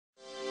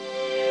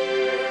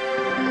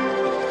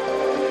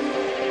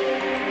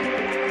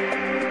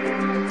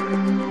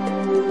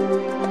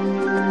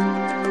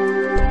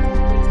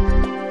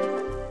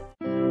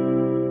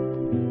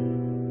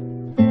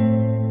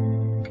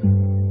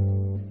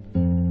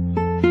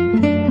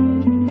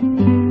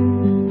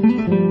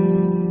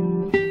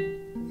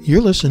You're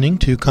listening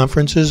to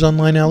Conferences on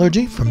Lyme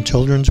Allergy from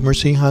Children's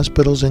Mercy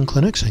Hospitals and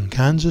Clinics in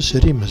Kansas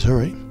City,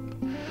 Missouri.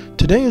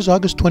 Today is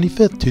August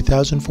 25th,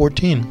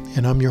 2014,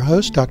 and I'm your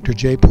host, Dr.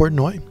 Jay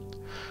Portnoy.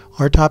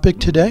 Our topic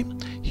today,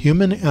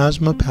 human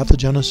asthma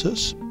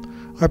pathogenesis.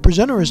 Our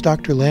presenter is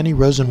Dr. Lanny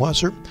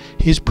Rosenwasser.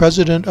 He's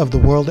president of the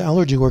World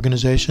Allergy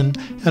Organization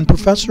and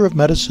professor of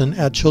medicine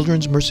at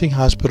Children's Mercy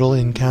Hospital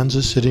in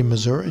Kansas City,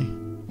 Missouri.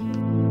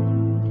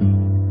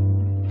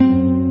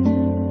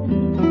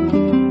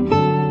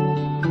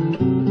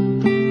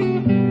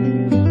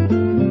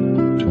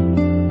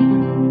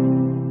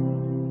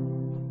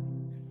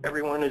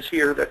 Everyone is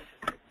here that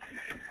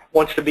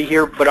wants to be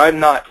here, but I'm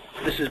not.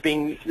 This is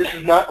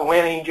not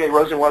Lanny J.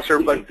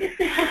 Rosenwasser, but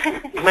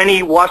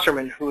Lenny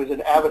Wasserman, who is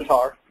an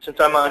avatar. Since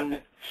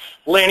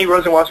Lanny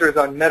Rosenwasser is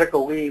on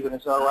medical leave and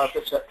is not allowed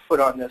to set foot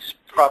on this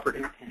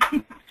property.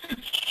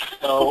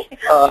 So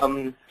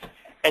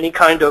any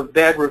kind of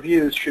bad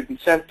reviews should be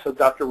sent to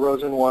Dr.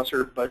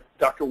 Rosenwasser, but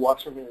Dr.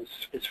 Wasserman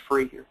is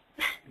free here.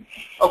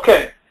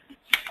 Okay,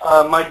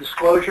 my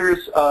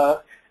disclosures.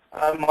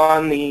 I'm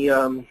on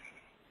the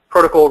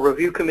Protocol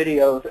Review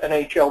Committee of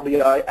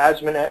NHLBI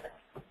AsthmaNet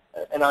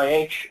at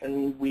NIH,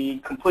 and we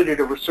completed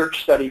a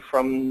research study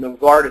from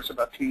Novartis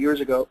about 2 years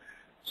ago,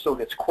 so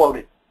it's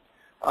quoted.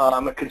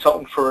 I'm a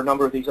consultant for a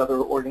number of these other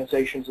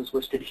organizations as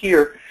listed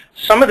here.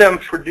 Some of them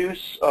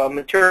produce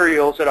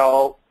materials that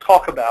I'll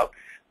talk about,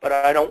 but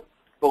I don't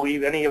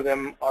believe any of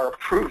them are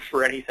approved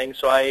for anything,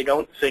 so I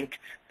don't think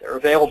they're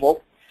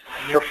available.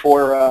 And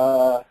therefore,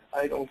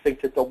 I don't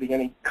think that there'll be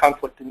any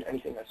conflict in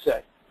anything I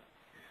say.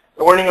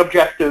 The learning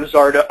objectives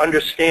are to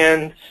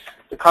understand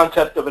the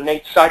concept of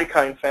innate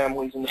cytokine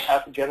families and the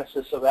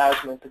pathogenesis of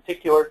asthma in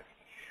particular.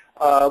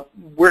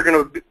 We're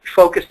going to be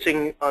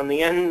focusing on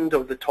the end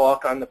of the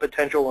talk on the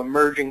potential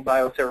emerging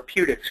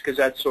biotherapeutics, because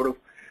that's sort of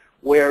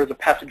where the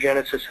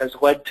pathogenesis has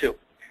led to.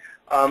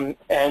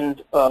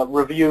 And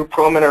review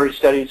preliminary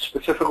studies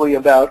specifically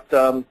about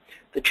the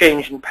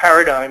change in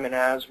paradigm in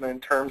asthma in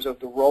terms of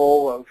the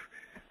role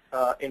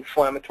of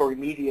inflammatory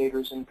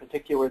mediators, in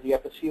particular the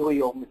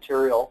epithelial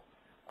material,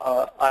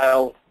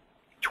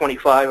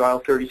 IL-25,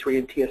 IL-33,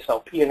 and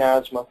TSLP in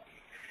asthma.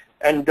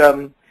 And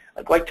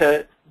I'd like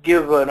to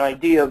give an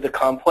idea of the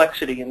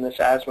complexity in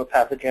this asthma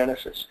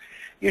pathogenesis.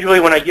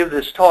 Usually when I give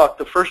this talk,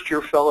 the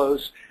first-year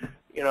fellows,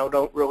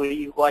 don't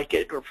really like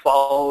it or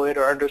follow it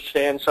or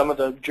understand some of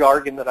the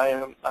jargon that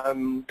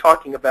I'm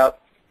talking about.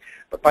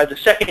 But by the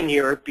second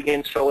year, it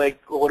begins to make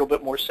a little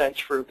bit more sense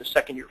for the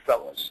second-year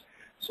fellows.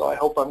 So I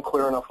hope I'm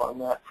clear enough on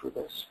that for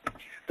this.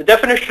 The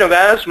definition of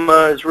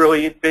asthma has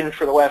really been,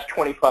 for the last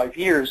 25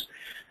 years,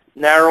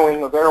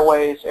 narrowing of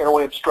airways,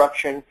 airway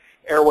obstruction,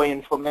 airway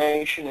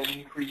inflammation, and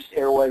increased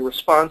airway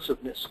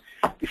responsiveness.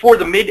 Before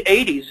the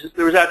mid-'80s,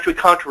 there was actually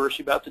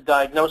controversy about the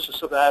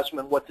diagnosis of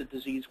asthma and what the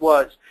disease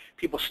was.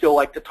 People still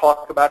like to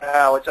talk about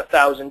how it's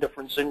 1,000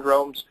 different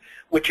syndromes,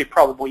 which it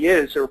probably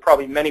is. There are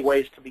probably many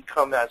ways to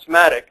become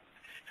asthmatic.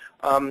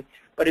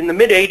 But in the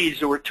mid-'80s,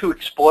 there were two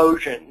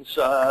explosions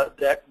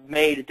that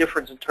made a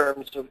difference in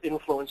terms of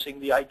influencing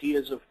the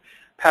ideas of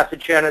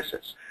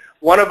pathogenesis.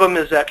 One of them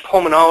is that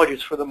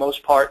pulmonologists, for the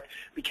most part,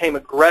 became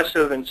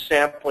aggressive in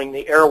sampling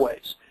the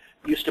airways.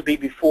 It used to be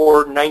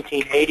before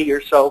 1980 or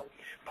so,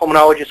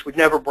 pulmonologists would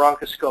never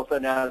bronchoscope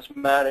an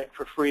asthmatic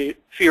for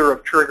fear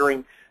of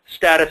triggering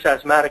status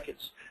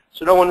asthmaticus.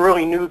 So no one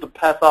really knew the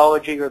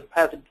pathology or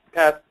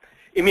the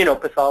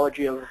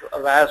immunopathology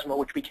of asthma,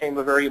 which became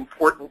a very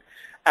important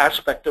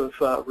aspect of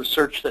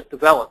research that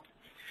developed.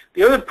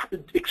 The other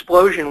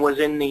explosion was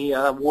in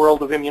the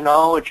world of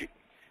immunology.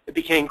 It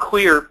became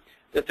clear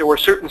that there were a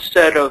certain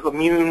set of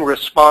immune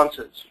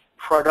responses,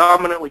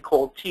 predominantly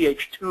called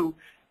Th2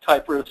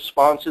 type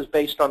responses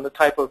based on the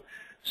type of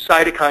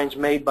cytokines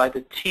made by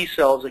the T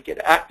cells that get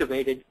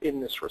activated in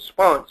this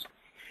response.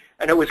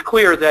 And it was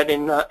clear that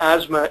in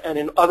asthma and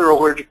in other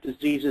allergic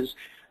diseases,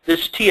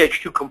 this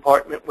Th2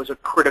 compartment was a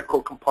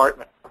critical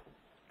compartment.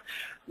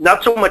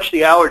 Not so much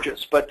the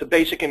allergists, but the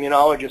basic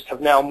immunologists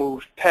have now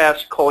moved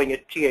past calling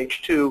it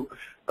Th2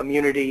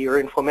 immunity or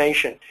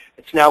inflammation.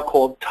 It's now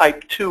called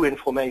type 2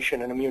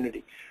 inflammation and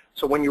immunity.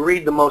 So when you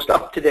read the most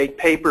up-to-date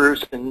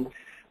papers in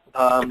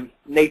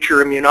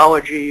Nature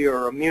Immunology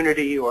or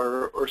Immunity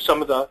or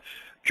some of the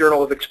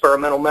Journal of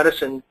Experimental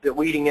Medicine, the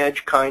leading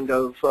edge kind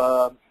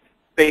of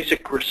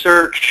basic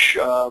research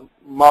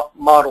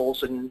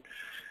models and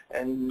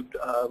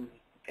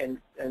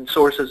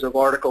sources of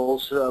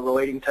articles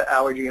relating to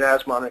allergy and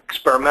asthma on an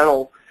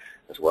experimental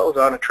as well as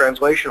on a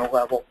translational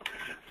level.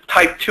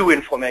 Type 2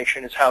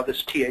 inflammation is how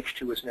this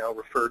Th2 is now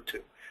referred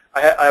to.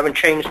 I haven't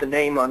changed the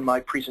name on my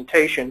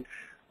presentation,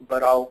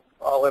 but I'll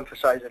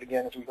emphasize it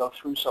again as we go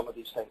through some of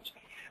these things.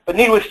 But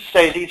needless to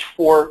say, these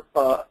four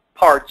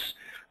parts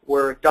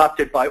were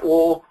adopted by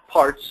all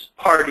parties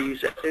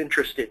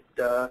interested,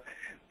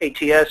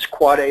 ATS,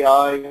 Quad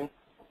AI,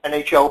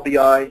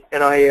 NHLBI,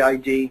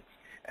 NIAID,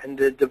 and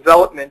the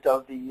development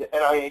of the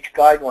NIH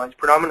guidelines,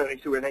 predominantly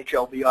through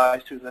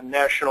NHLBI, through the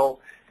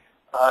National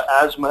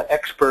Asthma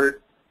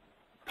Expert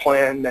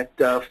Plan that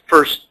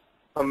first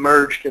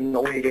emerged in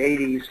the late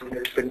 80s, and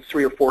there's been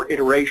 3 or 4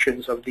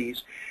 iterations of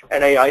these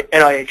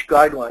NIH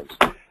guidelines.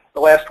 The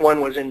last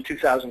one was in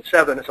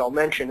 2007, as I'll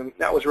mention, and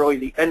that was really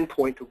the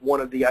endpoint of one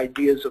of the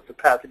ideas of the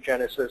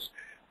pathogenesis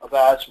of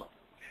asthma.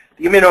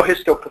 The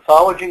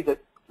immunohistopathology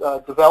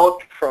that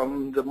developed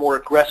from the more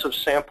aggressive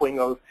sampling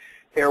of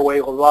airway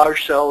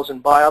lavage cells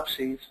and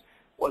biopsies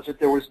was that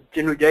there was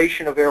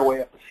denudation of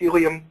airway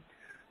epithelium,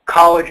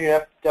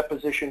 collagen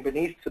deposition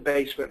beneath the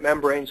basement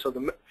membrane, so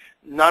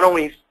not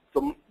only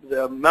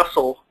the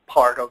muscle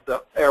part of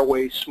the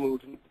airway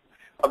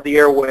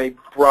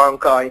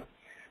bronchi,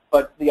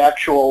 but the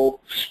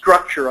actual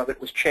structure of it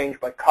was changed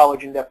by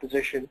collagen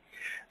deposition.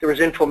 There was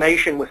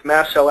inflammation with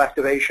mast cell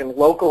activation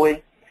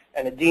locally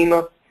and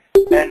edema,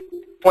 and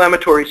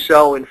inflammatory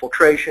cell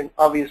infiltration.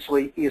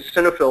 Obviously,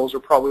 eosinophils are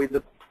probably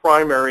the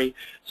primary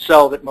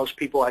cell that most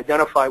people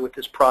identify with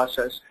this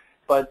process,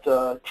 but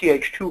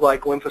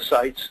Th2-like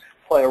lymphocytes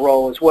play a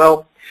role as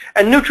well.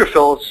 And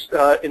neutrophils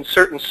in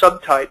certain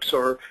subtypes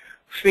or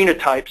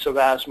phenotypes of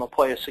asthma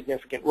play a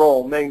significant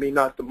role, maybe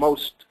not the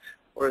most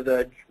or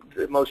the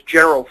most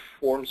general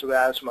forms of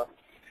asthma,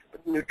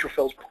 but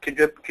neutrophils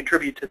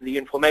contribute to the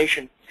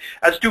inflammation,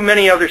 as do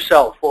many other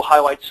cells. We'll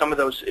highlight some of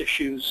those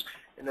issues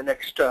in the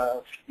next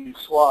few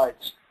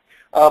slides.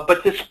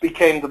 But this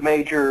became the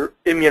major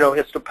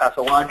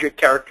immunohistopathologic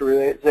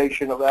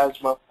characterization of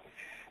asthma.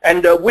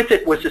 And with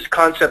it was this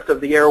concept of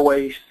the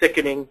airway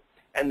thickening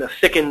and the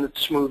thickened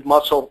smooth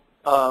muscle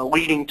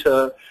leading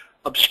to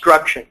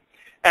obstruction,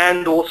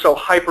 and also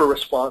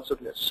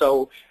hyperresponsiveness.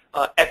 So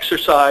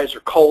exercise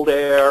or cold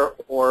air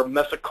or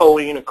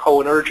methacholine or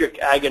cholinergic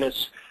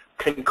agonists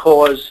can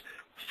cause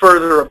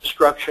further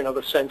obstruction of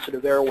a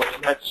sensitive airway.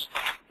 And that's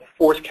the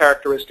 4th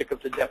characteristic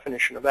of the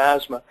definition of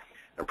asthma,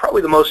 and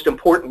probably the most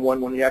important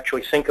one when you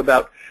actually think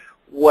about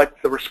what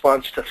the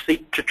response to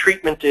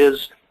treatment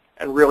is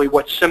and really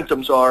what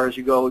symptoms are as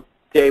you go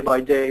day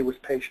by day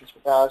with patients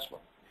with asthma.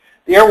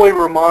 The airway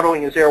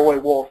remodeling is airway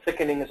wall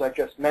thickening, as I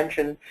just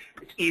mentioned.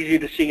 It's easy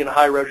to see in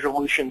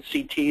high-resolution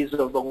CTs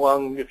of the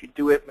lung if you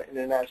do it in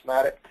an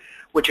asthmatic,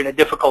 which in a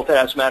difficult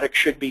asthmatic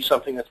should be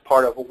something that's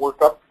part of a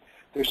workup.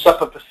 There's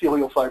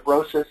subepithelial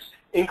fibrosis,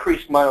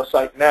 increased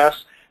myocyte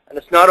mass, and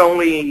it's not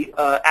only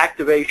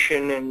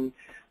activation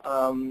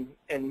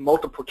and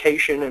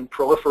multiplication and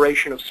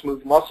proliferation of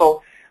smooth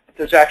muscle, but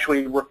there's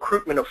actually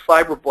recruitment of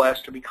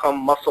fibroblasts to become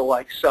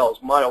muscle-like cells,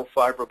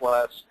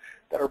 myofibroblasts,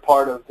 that are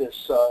part of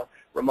this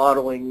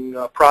remodeling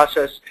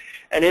process.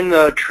 And in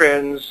the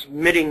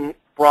transmitting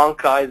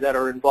bronchi that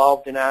are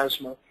involved in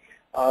asthma,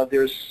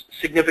 there's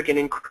significant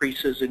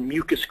increases in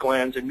mucus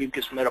glands and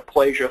mucus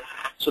metaplasia,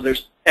 so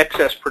there's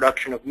excess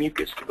production of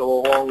mucus to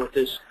go along with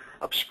this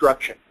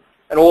obstruction.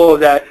 And all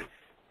of that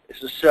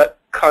is a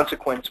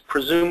consequence,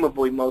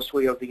 presumably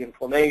mostly of the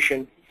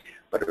inflammation,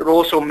 but it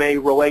also may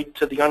relate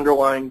to the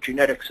underlying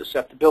genetic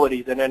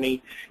susceptibility that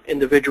any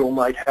individual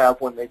might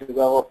have when they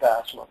develop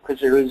asthma,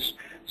 because there is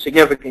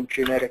significant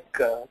genetic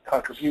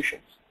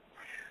contributions.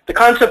 The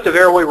concept of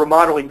airway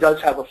remodeling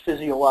does have a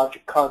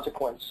physiologic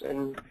consequence,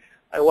 and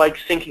I like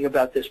thinking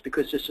about this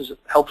because this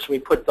helps me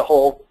put the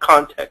whole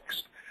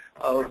context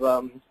of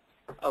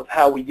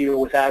how we deal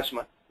with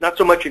asthma. Not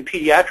so much in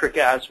pediatric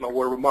asthma,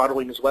 where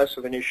remodeling is less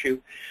of an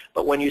issue,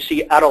 but when you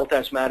see adult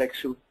asthmatics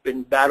who've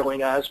been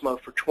battling asthma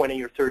for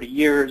 20 or 30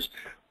 years,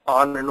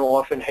 on and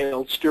off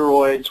inhaled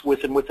steroids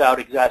with and without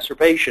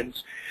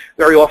exacerbations,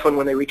 very often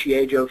when they reach the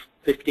age of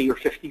 50 or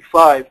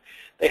 55,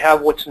 they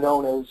have what's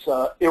known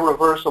as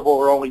irreversible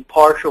or only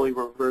partially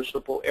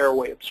reversible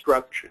airway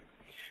obstruction.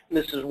 And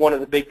this is one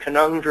of the big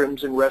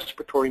conundrums in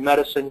respiratory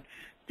medicine.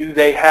 Do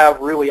they have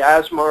really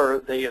asthma, or are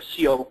they a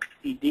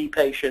COPD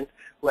patient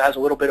who has a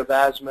little bit of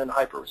asthma and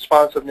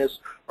hyperresponsiveness,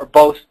 or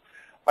both?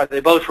 Are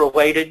they both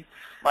related?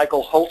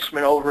 Michael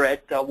Holtzman over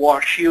at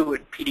WashU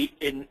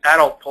in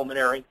adult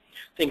pulmonary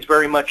thinks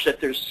very much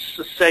that there's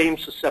the same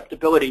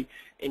susceptibility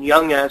in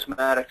young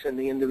asthmatics and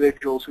the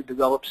individuals who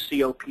develop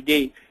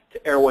COPD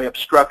to airway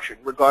obstruction,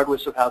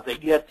 regardless of how they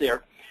get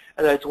there.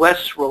 And that it's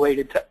less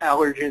related to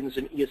allergens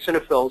and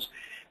eosinophils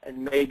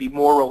and maybe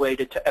more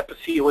related to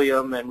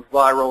epithelium and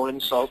viral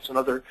insults and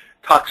other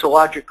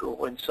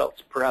toxicological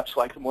insults, perhaps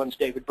like the ones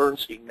David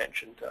Bernstein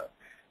mentioned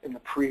in the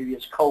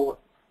previous colon.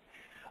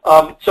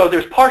 So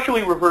there's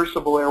partially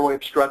reversible airway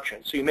obstruction.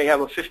 So you may have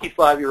a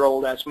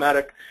 55-year-old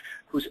asthmatic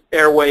whose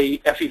airway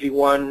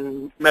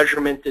FEV1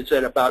 measurement is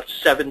at about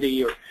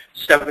 70 or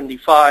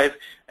 75,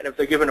 and if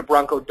they're given a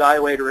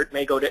bronchodilator, it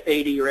may go to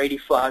 80 or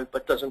 85,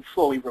 but doesn't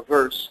fully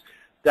reverse.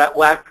 That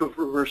lack of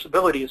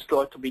reversibility is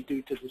thought to be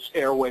due to this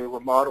airway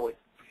remodeling.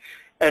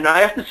 And I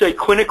have to say,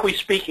 clinically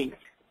speaking,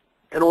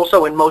 and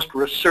also in most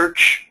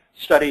research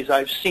studies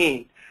I've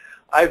seen,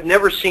 I've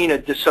never seen a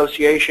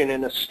dissociation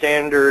in a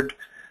standard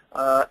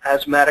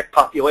asthmatic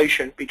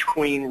population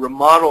between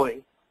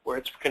remodeling, where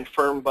it's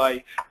confirmed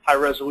by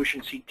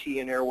high-resolution CT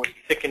and airway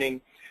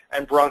thickening,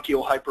 and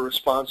bronchial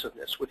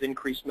hyperresponsiveness with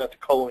increased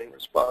methacholine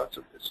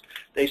responsiveness.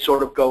 They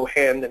sort of go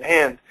hand in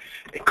hand.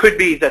 It could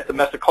be that the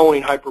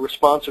methacholine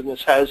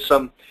hyperresponsiveness has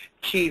some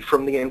key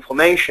from the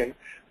inflammation,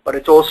 but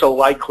it's also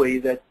likely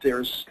that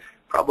there's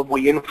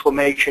probably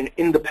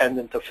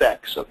inflammation-independent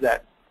effects of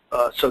that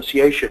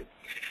association.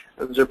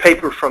 There was a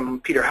paper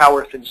from Peter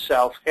Howarth in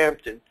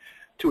Southampton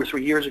 2 or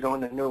 3 years ago in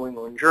the New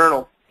England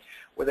Journal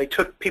where they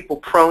took people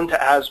prone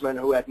to asthma and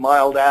who had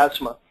mild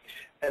asthma,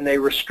 and they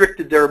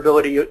restricted their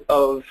ability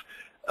of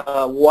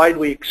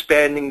widely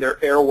expanding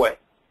their airway.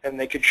 And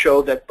they could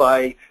show that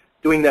by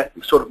doing that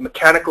sort of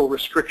mechanical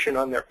restriction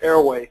on their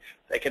airway,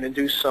 they can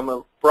induce some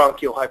of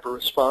bronchial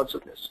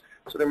hyperresponsiveness.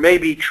 So there may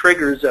be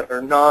triggers that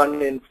are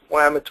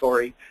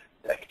non-inflammatory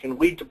that can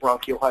lead to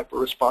bronchial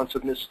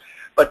hyperresponsiveness,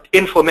 but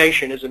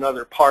inflammation is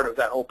another part of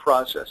that whole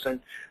process. And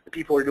the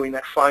people who are doing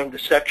that fine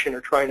dissection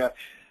are trying to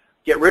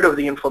get rid of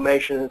the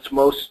inflammation. It's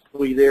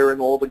mostly there in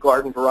all the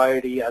garden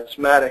variety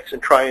asthmatics,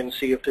 and try and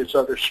see if there's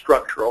other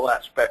structural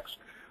aspects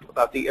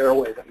about the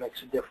airway that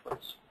makes a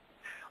difference.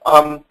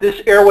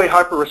 This airway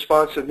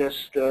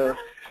hyperresponsiveness, the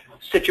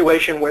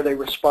situation where they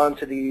respond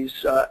to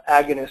these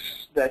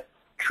agonists that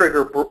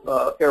trigger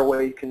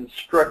airway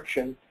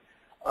constriction,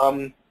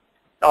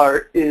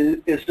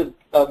 is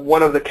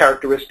one of the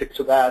characteristics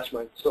of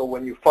asthma. So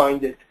when you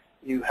find it,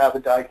 you have a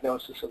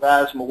diagnosis of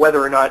asthma.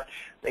 Whether or not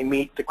they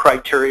meet the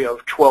criteria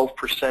of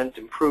 12%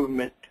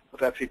 improvement of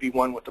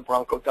FEV1 with the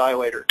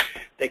bronchodilator,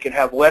 they can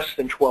have less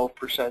than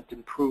 12%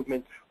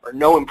 improvement or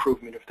no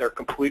improvement if they're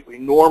completely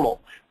normal,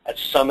 as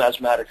some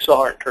asthmatics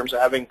are in terms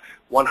of having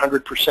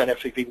 100%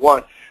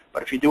 FEV1.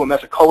 But if you do a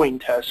methacholine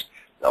test,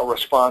 they'll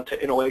respond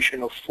to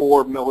inhalation of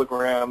 4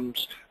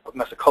 milligrams of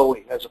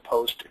methacholine as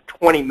opposed to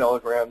 20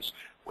 milligrams,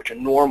 which a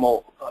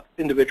normal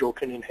individual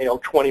can inhale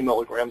 20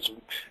 milligrams of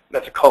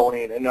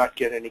methacholine and not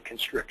get any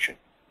constriction.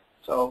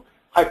 So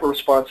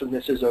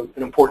hyperresponsiveness is an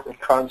important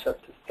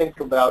concept to think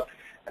about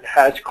and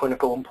has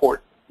clinical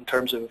importance in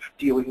terms of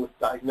dealing with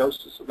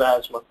diagnosis of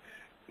asthma.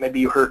 Maybe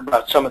you heard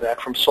about some of that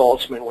from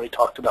Salzman when he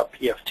talked about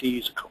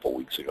PFTs a couple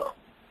weeks ago,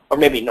 or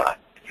maybe not.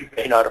 He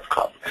may not have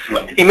come.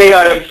 He may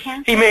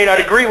not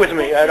agree with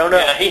me. I don't know.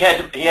 Yeah, he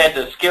had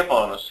to skip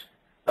on us.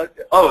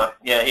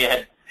 Yeah, he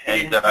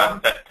had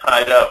got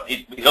tied up.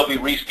 He'll be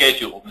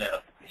rescheduled now.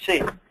 I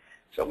see.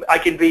 So I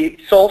can be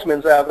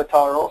Salzman's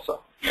avatar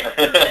also.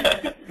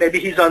 Maybe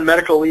he's on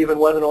medical leave and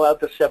wasn't allowed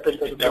to step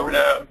into the building.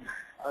 I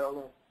don't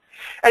know.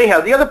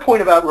 Anyhow, the other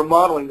point about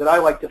remodeling that I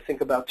like to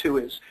think about too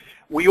is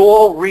we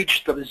all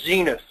reach the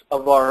zenith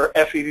of our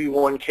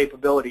FEV1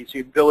 capabilities, the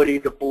ability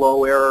to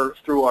blow air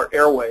through our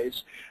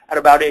airways at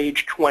about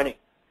age 20.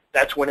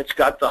 That's when it's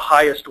got the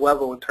highest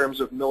level in terms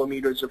of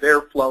millimeters of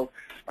airflow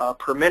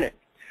per minute.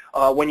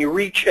 When you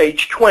reach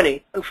age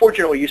 20,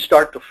 unfortunately you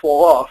start to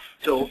fall off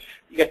till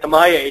you get to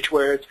my age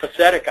where it's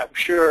pathetic, I'm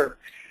sure.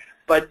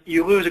 But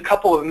you lose a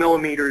couple of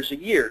millimeters a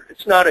year.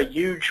 It's not a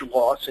huge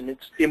loss and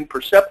it's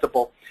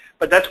imperceptible,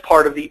 but that's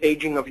part of the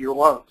aging of your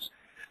lungs.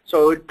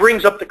 So it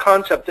brings up the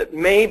concept that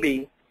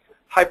maybe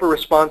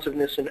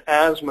hyperresponsiveness in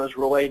asthma is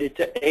related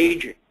to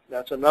aging.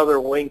 That's another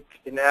link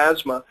in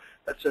asthma.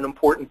 That's an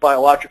important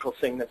biological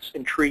thing that's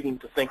intriguing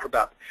to think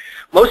about.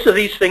 Most of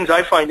these things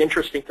I find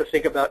interesting to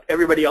think about.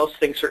 Everybody else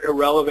thinks are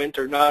irrelevant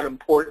or not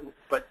important,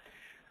 but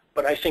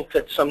I think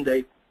that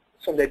someday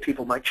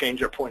people might change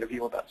their point of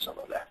view about some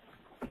of that.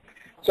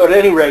 So at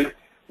any rate,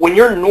 when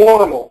you're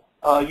normal,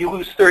 you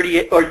lose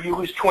 38 or you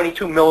lose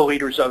 22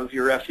 milliliters of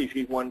your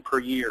FEV1 per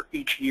year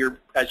each year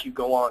as you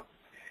go on.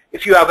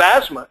 If you have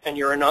asthma and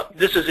you're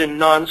this is in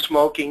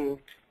non-smoking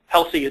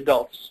healthy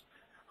adults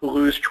who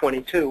lose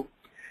 22.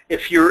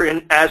 If you're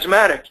an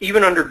asthmatic,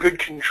 even under good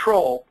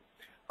control,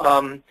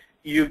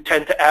 you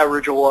tend to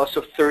average a loss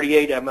of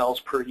 38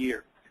 mLs per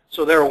year.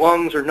 So their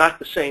lungs are not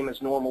the same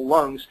as normal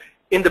lungs,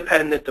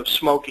 independent of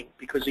smoking,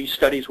 because these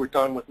studies were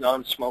done with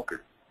non-smokers.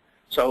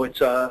 So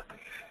it's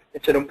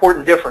an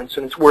important difference,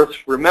 and it's worth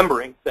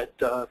remembering that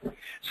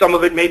some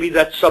of it may be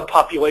that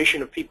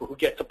subpopulation of people who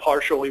get to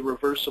partially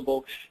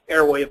reversible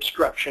airway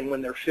obstruction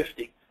when they're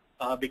 50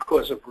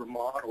 because of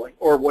remodeling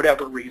or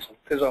whatever reason.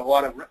 There's a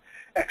lot of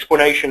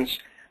explanations.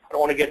 I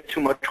don't want to get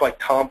too much like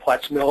Tom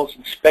Platts-Mills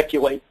and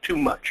speculate too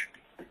much,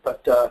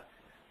 but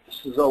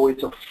this is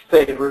always a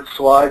favorite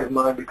slide of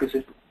mine because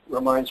it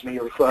reminds me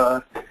of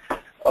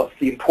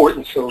the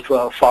importance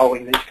of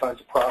following these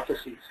kinds of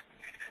processes.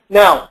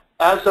 Now,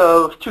 as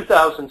of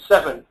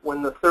 2007,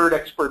 when the third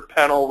expert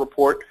panel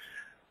report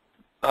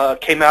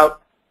came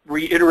out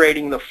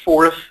reiterating the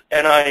fourth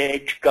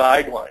NIH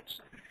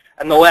guidelines,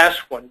 and the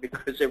last one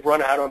because they've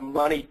run out of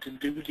money to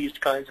do these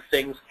kinds of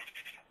things,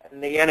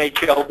 and the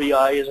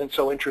NHLBI isn't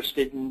so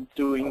interested in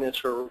doing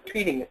this or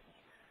repeating it.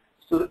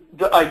 So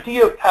the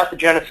idea of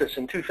pathogenesis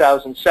in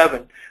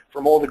 2007,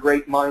 from all the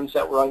great minds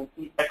that were on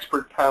the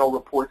expert panel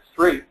report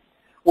 3,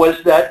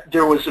 was that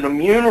there was an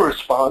immune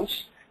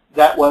response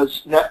that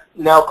was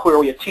now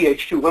clearly a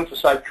Th2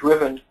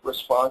 lymphocyte-driven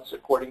response,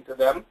 according to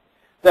them,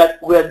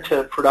 that led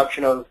to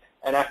production of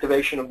an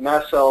activation of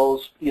mast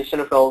cells,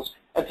 eosinophils,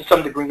 and to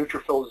some degree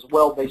neutrophils as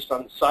well, based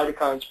on the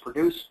cytokines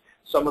produced.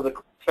 Some of the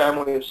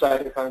family of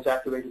cytokines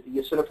activated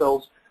the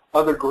eosinophils.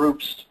 Other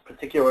groups,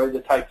 particularly the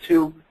type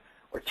 2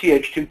 or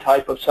Th2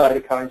 type of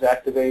cytokines,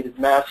 activated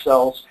mast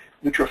cells,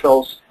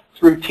 neutrophils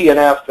through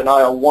TNF and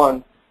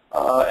IL-1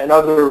 and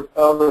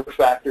other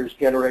factors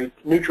generate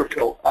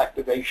neutrophil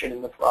activation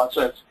in the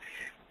process.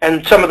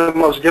 And some of the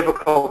most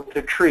difficult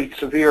to treat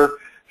severe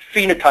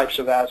phenotypes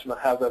of asthma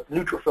have a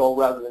neutrophil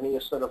rather than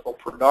eosinophil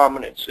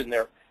predominance in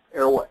their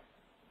airway.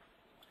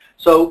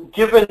 So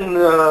given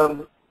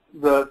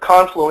the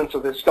confluence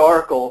of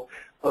historical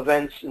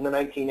events in the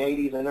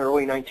 1980s and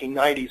early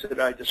 1990s that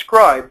I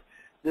described,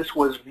 this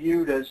was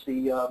viewed as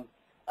the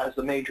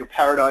major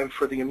paradigm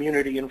for the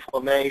immunity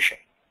inflammation.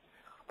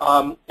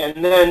 And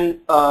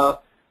then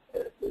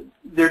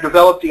there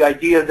developed the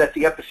idea that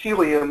the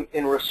epithelium,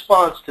 in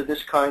response to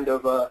this kind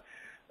of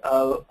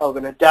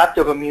an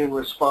adaptive immune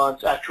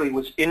response, actually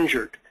was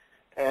injured.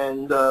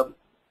 And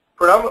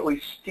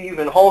predominantly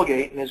Stephen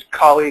Holgate and his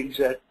colleagues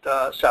at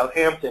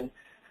Southampton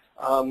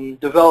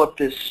developed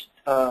this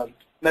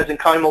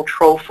mesenchymal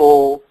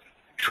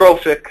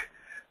trophic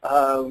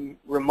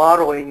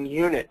remodeling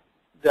unit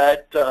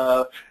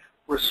that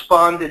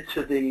responded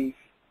to the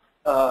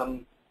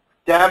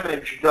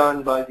damage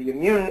done by the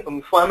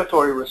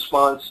inflammatory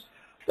response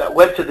that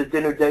led to the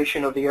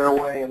denudation of the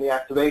airway and the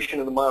activation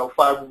of the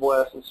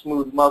myofibroblasts and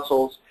smooth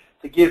muscles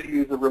to give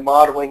you the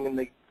remodeling and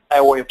the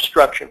airway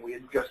obstruction we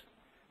had just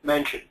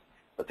mentioned.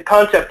 But the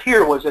concept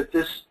here was that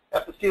this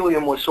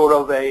epithelium was sort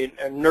of an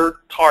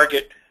inert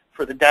target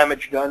for the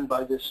damage done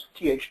by this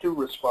Th2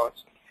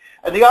 response.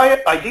 And the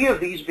idea of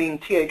these being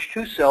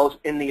Th2 cells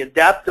in the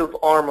adaptive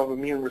arm of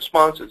immune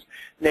responses,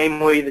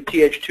 namely the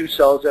Th2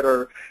 cells that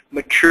are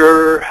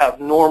mature, have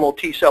normal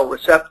T cell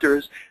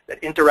receptors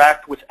that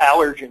interact with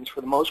allergens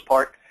for the most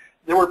part.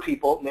 There were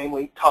people,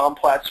 namely Tom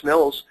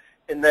Platts-Mills,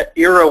 in that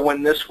era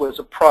when this was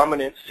a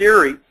prominent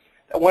theory,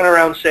 that went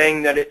around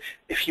saying that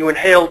if you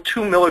inhale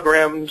 2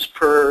 milligrams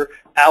per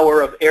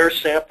hour of air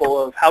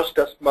sample of house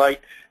dust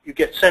mite, you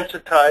get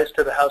sensitized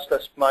to the house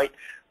dust mite.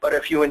 But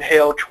if you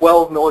inhale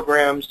 12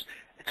 milligrams,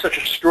 it's such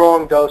a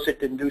strong dose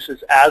it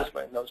induces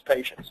asthma in those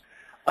patients.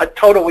 A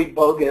totally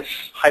bogus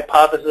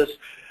hypothesis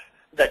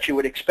that you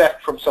would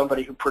expect from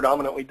somebody who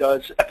predominantly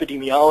does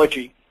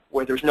epidemiology,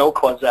 where there's no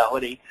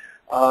causality,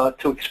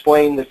 to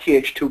explain the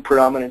Th2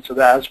 predominance of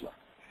asthma.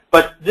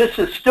 But this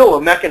is still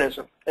a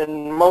mechanism,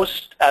 and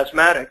most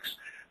asthmatics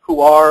who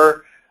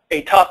are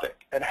atopic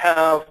and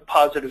have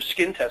positive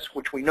skin tests,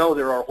 which we know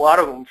there are a lot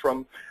of them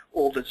from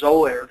all the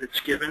Xolair that's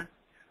given,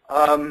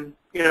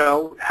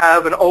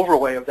 have an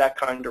overlay of that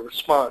kind of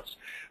response.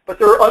 But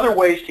there are other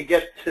ways to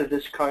get to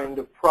this kind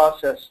of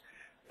process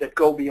that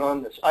go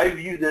beyond this. I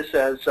view this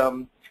as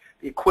the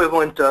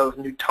equivalent of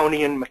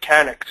Newtonian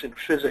mechanics in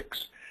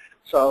physics.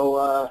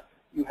 So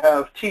you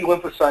have T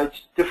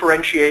lymphocytes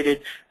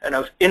differentiated and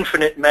of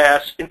infinite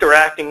mass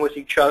interacting with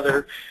each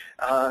other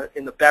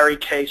in the Barry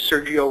K.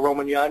 Sergio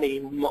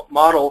Romagnani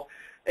model,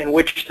 in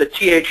which the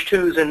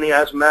Th2s in the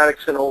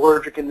asthmatics and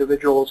allergic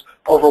individuals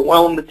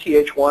overwhelm the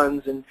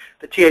Th1s, and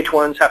the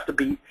Th1s have to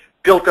be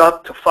built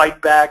up to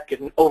fight back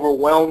and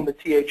overwhelm the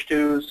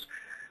Th2s.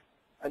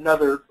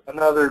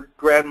 Another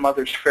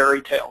grandmother's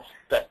fairy tale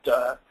that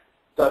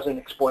doesn't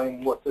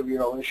explain what the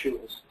real issue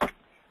is.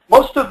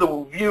 Most of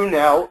the view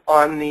now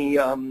on the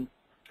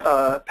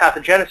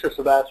pathogenesis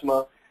of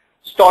asthma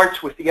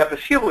starts with the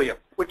epithelium,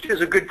 which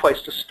is a good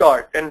place to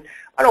start. And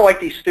I don't like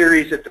these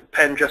theories that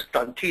depend just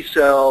on T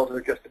cells or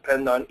just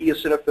depend on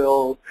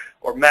eosinophils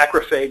or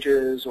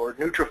macrophages or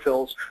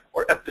neutrophils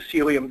or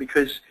epithelium,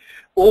 because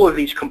all of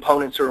these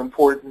components are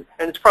important.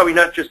 And it's probably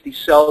not just these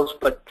cells,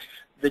 but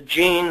the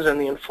genes and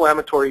the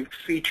inflammatory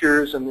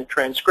features and the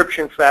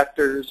transcription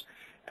factors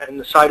and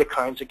the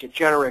cytokines that get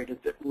generated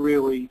that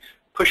really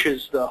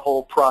pushes the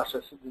whole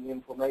process of the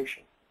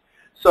inflammation.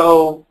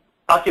 So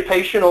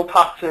occupational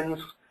toxins,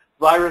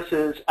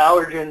 viruses,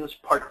 allergens,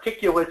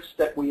 particulates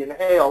that we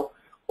inhale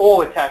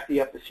all attack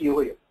the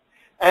epithelium.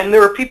 And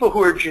there are people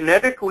who are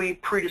genetically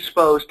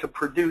predisposed to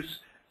produce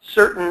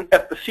certain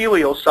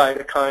epithelial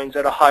cytokines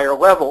at a higher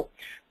level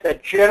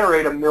that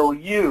generate a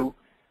milieu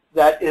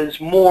that is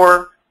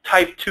more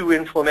type 2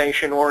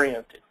 inflammation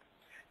oriented.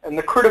 And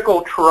the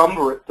critical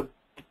triumvirate, the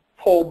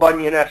Paul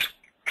Bunyan-esque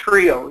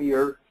trio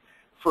here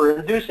for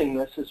inducing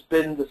this has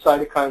been the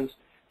cytokines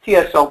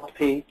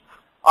TSLP,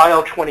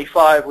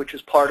 IL-25, which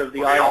is part of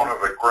the the owner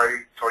of a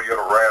gray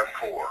Toyota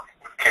RAV4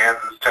 with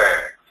Kansas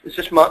tags. Is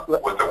this my,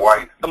 with the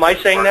white am I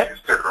saying that?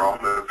 Sticker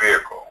on the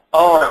vehicle.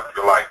 Oh.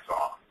 The lights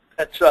on.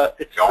 That's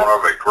it's the owner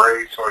of a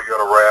gray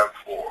Toyota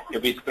RAV4.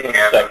 You'll be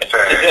Kansas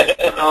tag.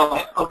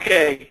 Oh,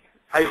 okay.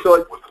 I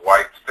thought with the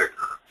white sticker.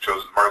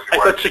 Shows the Mercy I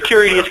thought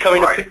security is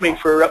coming to pick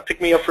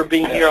me up for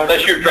being here.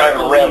 Unless you're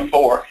driving a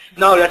RAV4.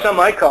 No, that's not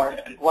my car,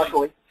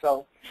 luckily.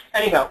 So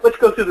anyhow, let's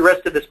go through the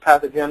rest of this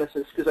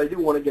pathogenesis because I do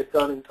want to get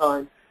done in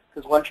time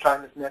because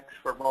lunchtime is next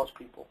for most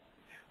people.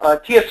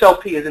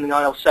 TSLP is in the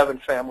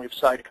IL-7 family of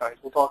cytokines.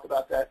 We'll talk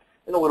about that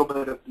in a little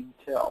bit of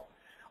detail.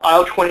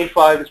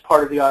 IL-25 is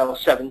part of the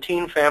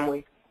IL-17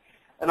 family,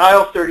 and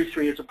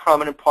IL-33 is a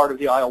prominent part of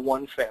the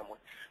IL-1 family.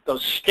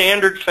 Those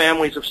standard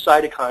families of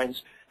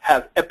cytokines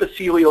have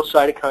epithelial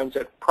cytokines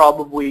that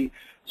probably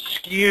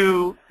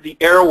skew the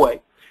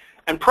airway,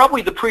 and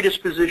probably the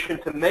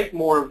predisposition to make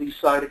more of these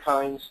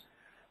cytokines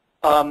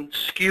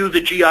skew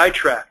the GI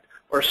tract.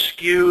 or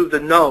skew the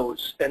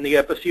nose and the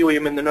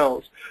epithelium in the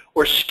nose,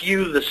 or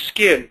skew the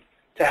skin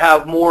to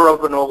have more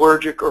of an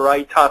allergic or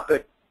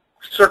atopic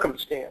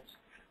circumstance.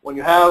 When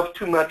you have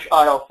too much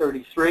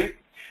IL-33,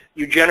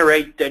 you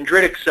generate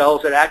dendritic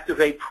cells that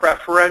activate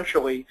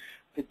preferentially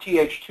the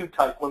Th2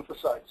 type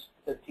lymphocytes,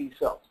 the T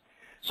cells.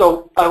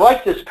 So I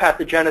like this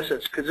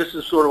pathogenesis because this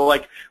is sort of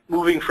like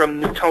moving from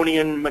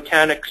Newtonian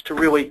mechanics to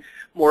really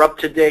more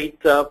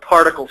up-to-date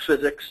particle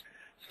physics.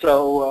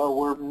 So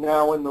we're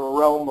now in the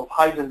realm of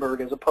Heisenberg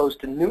as opposed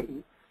to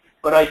Newton.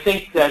 But I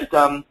think that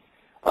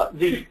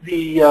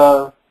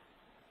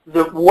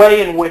the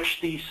way in which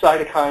these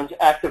cytokines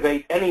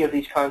activate any of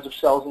these kinds of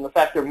cells, and the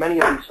fact that many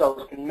of these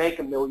cells can make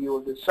a milieu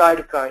of the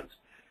cytokines,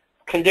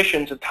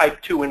 conditions a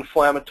type 2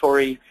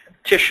 inflammatory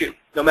tissue,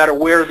 no matter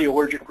where the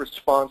allergic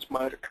response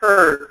might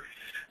occur.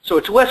 So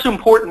it's less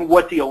important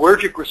what the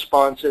allergic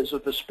response is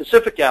of the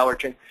specific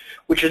allergen,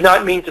 which does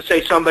not mean to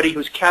say somebody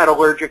who's cat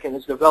allergic and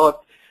has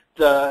developed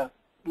the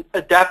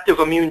adaptive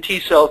immune T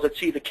cells that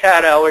see the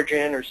cat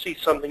allergen or see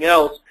something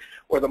else,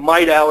 or the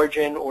mite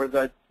allergen or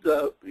the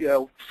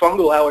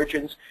fungal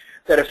allergens,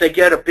 that if they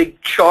get a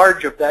big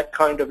charge of that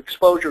kind of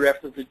exposure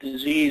after the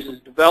disease is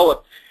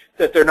developed,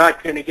 that they're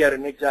not going to get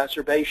an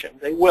exacerbation.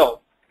 They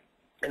will.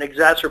 An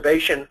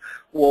exacerbation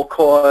will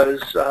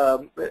cause,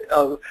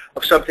 of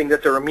something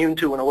that they're immune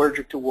to and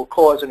allergic to will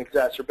cause an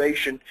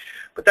exacerbation.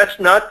 But that's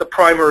not the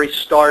primary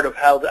start of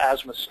how the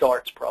asthma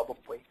starts,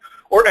 probably,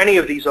 or any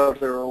of these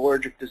other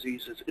allergic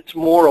diseases. It's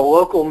more a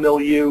local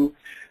milieu,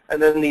 and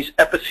then these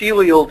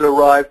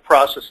epithelial-derived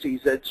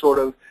processes that sort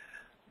of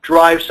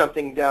drive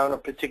something down a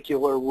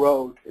particular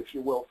road, if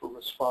you will, for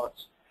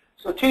response.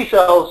 So T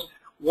cells,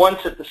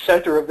 once at the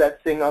center of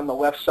that thing on the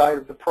left side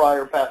of the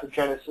prior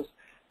pathogenesis,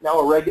 now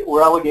we're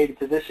relegated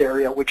to this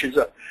area, which is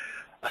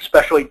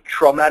especially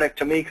traumatic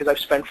to me because I've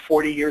spent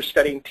 40 years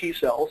studying T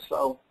cells,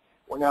 so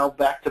we're now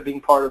back to being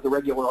part of the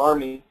regular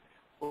army.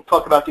 We'll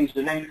talk about these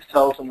innate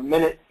cells in a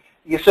minute.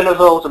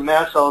 Eosinophils and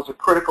mast cells are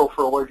critical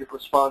for allergic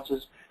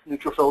responses.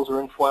 Neutrophils are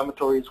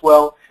inflammatory as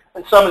well.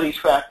 And some of these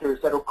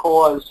factors that will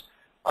cause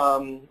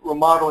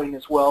remodeling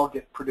as well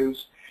get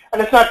produced.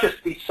 And it's not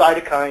just these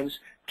cytokines.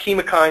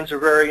 Chemokines are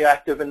very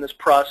active in this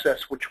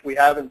process, which we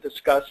haven't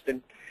discussed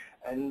and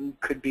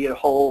could be a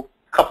whole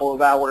couple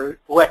of hour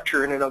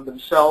lecture in and of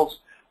themselves.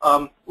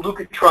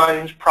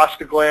 Leukotrienes,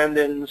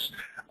 prostaglandins,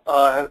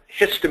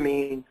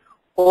 histamine,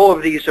 all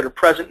of these that are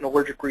present in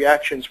allergic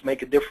reactions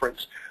make a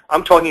difference.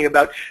 I'm talking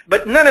about,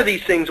 but none of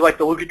these things like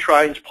the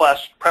leukotrienes,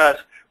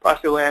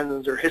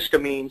 prostaglandins, or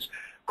histamines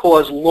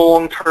cause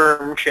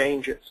long-term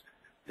changes.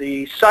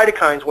 The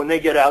cytokines, when they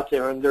get out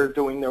there and they're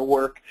doing their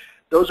work,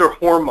 those are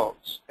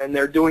hormones, and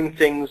they're doing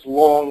things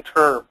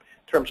long-term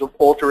in terms of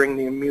altering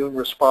the immune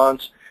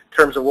response, in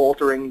terms of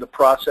altering the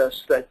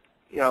process that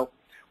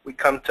we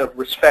come to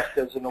respect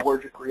as an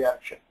allergic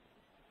reaction.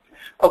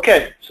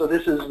 Okay, so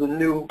this is the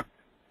new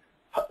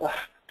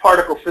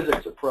particle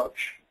physics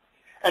approach.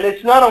 And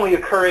it's not only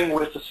occurring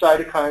with the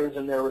cytokines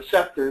and their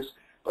receptors,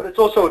 but it's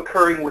also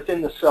occurring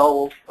within the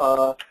cell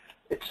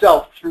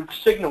itself through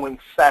signaling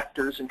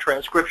factors and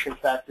transcription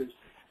factors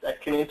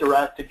that can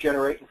interact to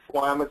generate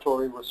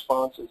inflammatory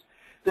responses.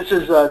 This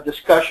is a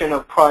discussion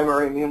of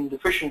primary immune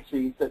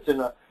deficiencies that's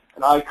in an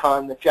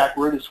icon that Jack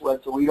Rudis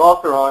was the lead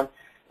author on.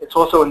 It's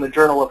also in the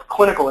Journal of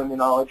Clinical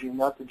Immunology,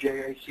 not the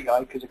JACI,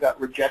 because it got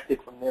rejected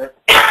from there.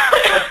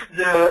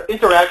 The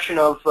interaction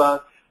of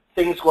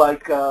things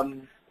like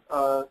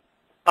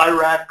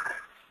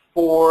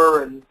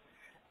IRAK4 and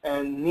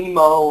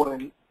NEMO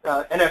and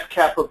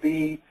NF-kappa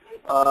B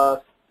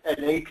and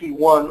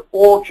AP1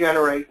 all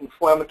generate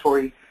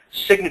inflammatory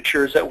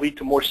signatures that lead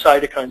to more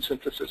cytokine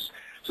synthesis.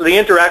 So the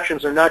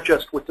interactions are not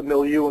just with the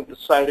milieu of the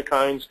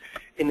cytokines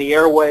in the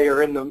airway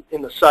or in the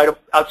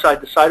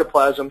outside the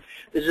cytoplasm.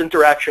 These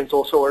interactions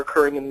also are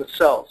occurring in the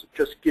cells. It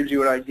just gives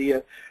you an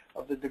idea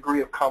of the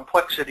degree of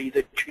complexity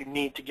that you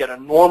need to get a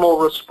normal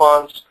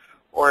response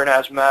or an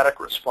asthmatic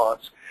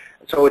response.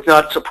 And so it's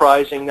not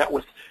surprising that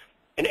with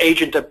an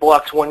agent that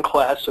blocks one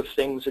class of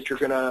things that you're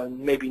going to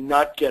maybe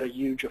not get a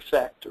huge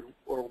effect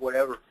or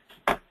whatever.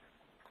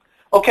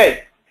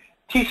 Okay,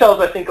 T cells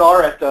I think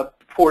are at the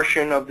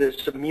portion of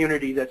this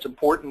immunity that's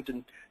important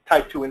in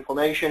type 2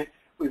 inflammation.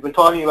 We've been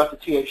talking about the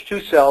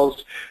Th2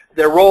 cells.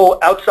 Their role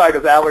outside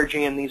of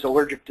allergy in these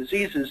allergic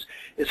diseases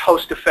is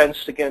host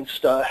defense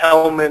against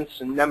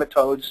helminths and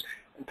nematodes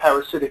and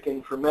parasitic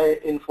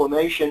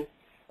inflammation,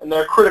 and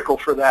they're critical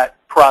for that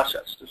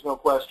process. There's no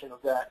question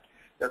of that.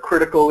 They're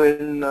critical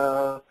in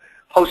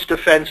host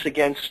defense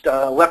against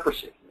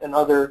leprosy and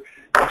other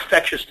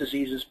infectious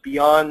diseases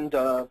beyond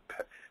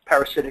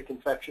parasitic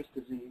infectious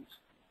disease.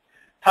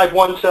 Type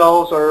 1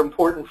 cells are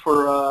important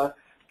for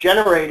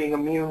generating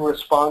immune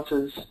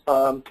responses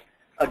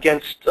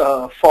against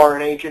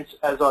foreign agents,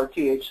 as are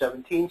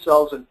Th17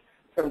 cells in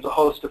terms of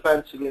host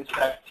defense against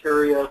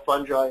bacteria,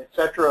 fungi,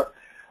 etc.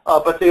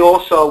 But they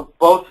also,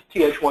 both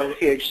Th1 and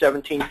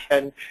Th17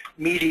 can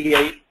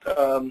mediate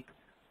the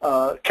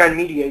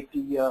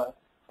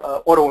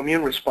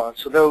autoimmune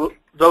response. So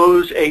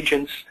those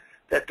agents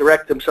that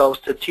direct themselves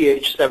to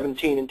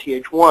Th17 and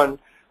Th1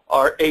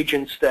 are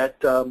agents that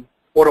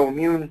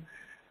autoimmune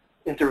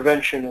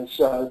intervention has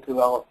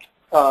developed.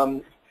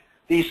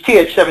 These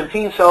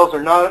Th17 cells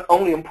are not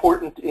only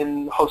important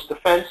in host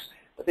defense,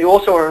 but they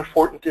also are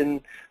important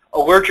in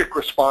allergic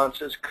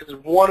responses, because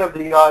one of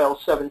the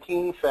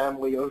IL-17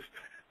 family of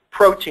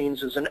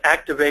proteins is an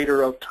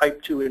activator of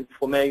type 2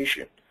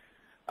 inflammation,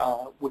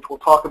 which we'll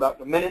talk about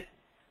in a minute.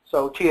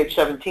 So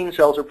Th17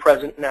 cells are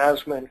present in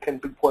asthma and can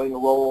be playing a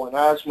role in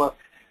asthma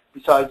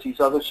besides these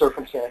other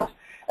circumstances.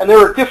 And there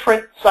are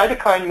different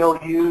cytokine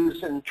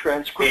milieux and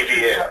transcription.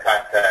 EVS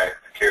contact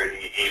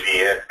security,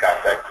 EVS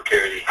contact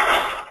security.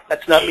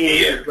 That's not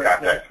me. EVS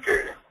contact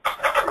security.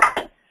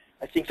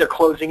 I think they're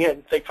closing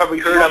in. They probably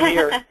heard I'm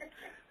here.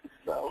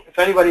 So if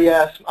anybody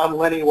asks, I'm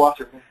Lanny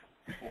Rosenwasser.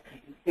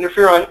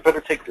 Interferon,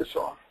 better take this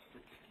off.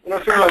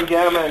 Interferon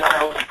gamma and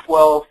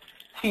IL-12,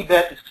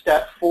 T-bet and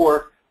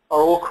STAT4 are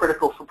all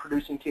critical for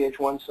producing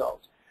Th1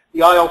 cells. The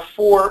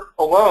IL-4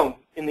 alone,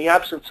 in the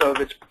absence of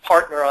its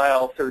partner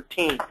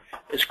IL-13,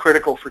 is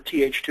critical for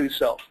Th2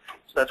 cells.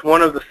 So that's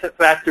one of the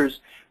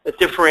factors that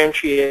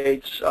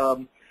differentiates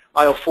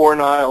IL-4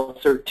 and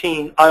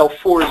IL-13.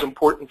 IL-4 is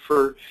important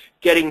for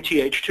getting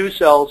Th2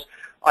 cells.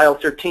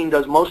 IL-13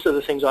 does most of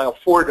the things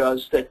IL-4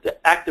 does that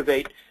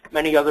activate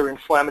many other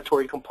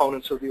inflammatory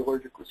components of the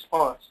allergic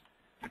response.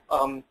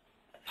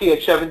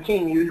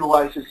 Th17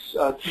 utilizes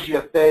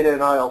TGF-beta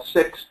and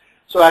IL-6.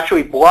 So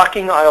actually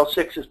blocking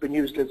IL-6 has been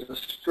used as a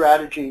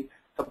strategy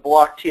to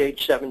block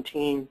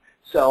Th17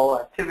 cell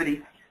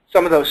activity.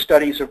 Some of those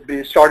studies have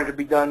started to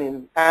be done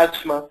in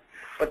asthma,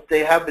 but they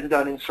have been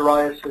done in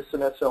psoriasis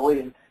and SLE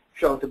and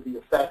shown to be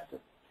effective.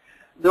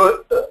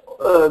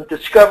 The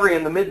discovery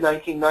in the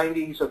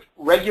mid-1990s of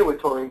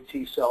regulatory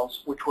T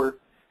cells, which were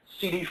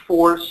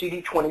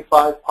CD4,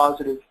 CD25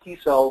 positive T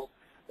cells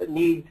that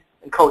need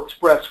and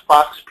co-express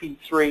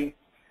FOXP3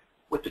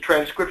 with the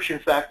transcription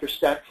factor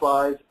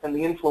STAT5 and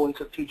the influence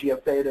of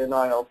TGF-beta and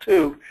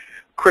IL-2,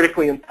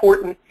 critically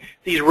important.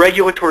 These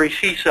regulatory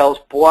T cells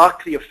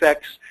block the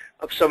effects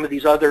of some of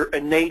these other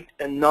innate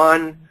and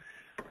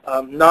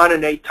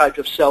non-innate types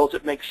of cells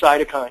that make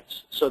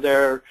cytokines. So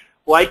they're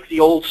like the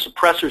old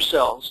suppressor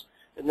cells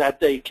in that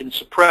they can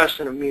suppress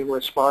an immune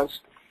response,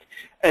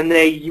 and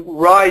they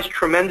rise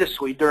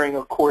tremendously during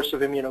a course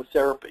of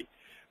immunotherapy.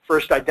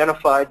 First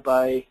identified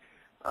by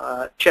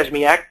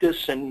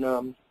Chesmiakis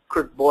and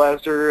Kurt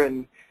Blaser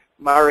and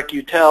Marek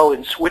Utel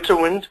in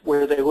Switzerland,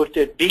 where they looked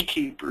at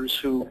beekeepers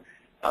who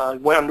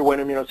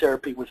underwent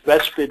immunotherapy with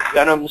Vespid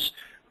venoms,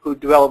 who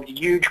developed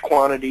huge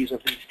quantities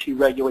of these T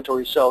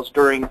regulatory cells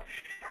during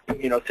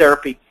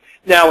immunotherapy.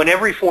 Now, in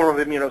every form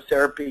of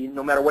immunotherapy,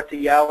 no matter what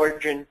the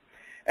allergen,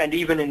 and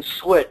even in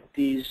SLIT,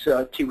 these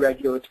T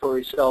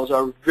regulatory cells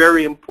are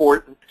very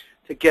important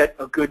to get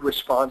a good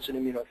response in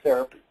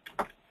immunotherapy.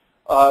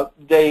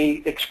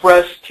 They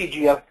express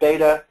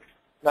TGF-beta,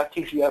 not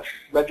TGF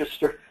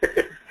register.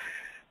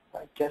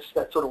 I guess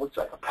that sort of looks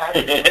like a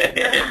patent.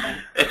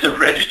 It's a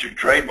registered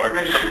trademark.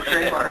 Registered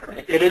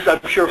trademark. It is,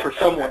 I'm sure, for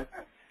someone.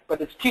 But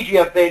it's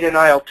TGF-beta and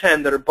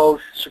IL-10 that are both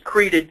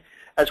secreted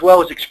as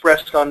well as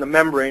expressed on the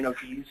membrane of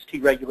these T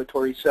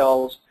regulatory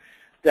cells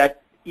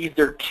that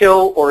either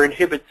kill or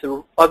inhibit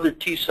the other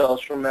T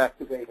cells from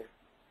activating.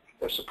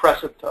 They're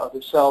suppressive to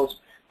other cells.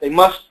 They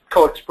must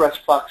co-express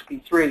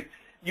FOXP3.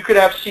 You could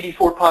have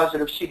CD4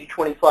 positive,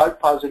 CD25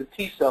 positive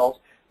T cells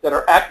that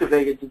are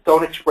activated that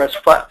don't express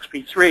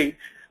FOXP3,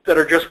 that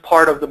are just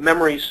part of the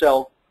memory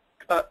cell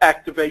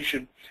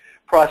activation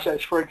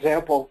process. For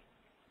example,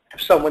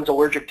 if someone's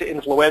allergic to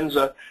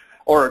influenza,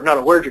 or not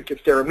allergic,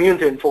 if they're immune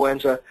to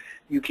influenza,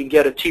 you can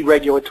get a T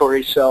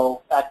regulatory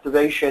cell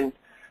activation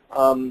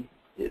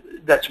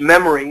that's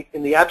memory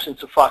in the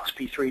absence of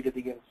FOXP3 to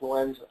the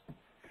influenza.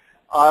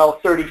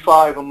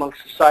 IL-35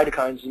 amongst the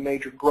cytokines is a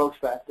major growth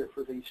factor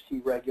for these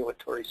T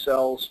regulatory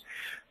cells.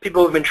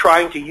 People have been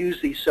trying to use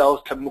these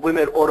cells to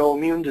limit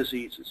autoimmune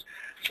diseases.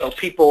 So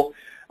people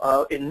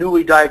in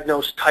newly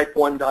diagnosed type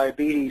 1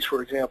 diabetes,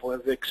 for example,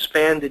 have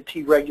expanded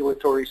T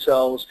regulatory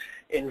cells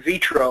in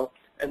vitro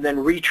and then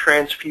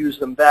retransfuse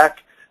them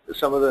back to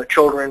some of the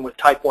children with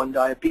type 1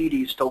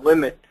 diabetes to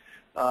limit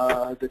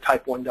the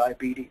type 1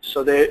 diabetes.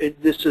 So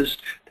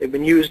they've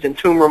been used in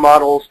tumor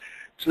models.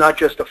 It's not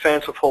just a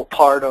fanciful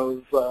part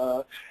of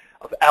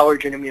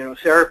allergen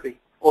immunotherapy.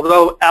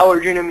 Although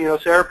allergen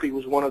immunotherapy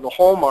was one of the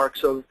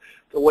hallmarks of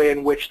the way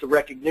in which the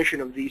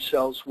recognition of these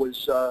cells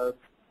was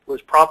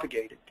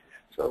propagated.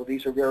 So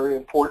these are very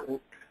important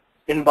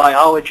in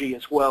biology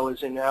as well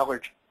as in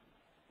allergy.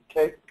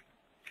 Okay.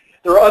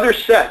 There are other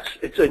sets.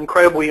 It's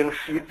incredibly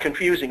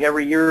confusing.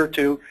 Every year or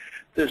two,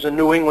 there's a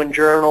New England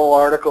Journal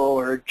article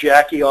or a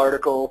Jackie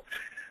article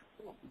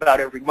about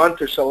every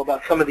month or so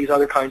about some of these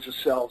other kinds of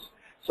cells.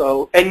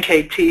 So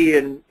NKT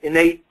and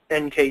innate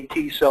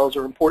NKT cells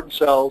are important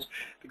cells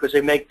because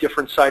they make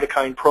different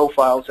cytokine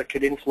profiles that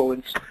could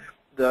influence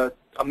the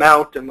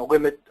amount and the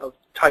limit of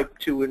type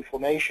 2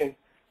 inflammation.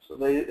 So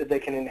they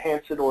can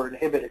enhance it or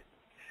inhibit it.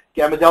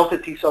 Gamma delta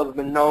T cells have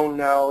been known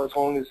now as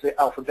long as the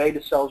alpha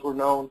beta cells were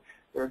known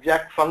Their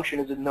exact function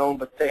isn't known,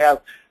 but they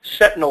have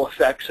sentinel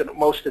effects in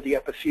most of the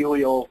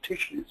epithelial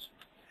tissues.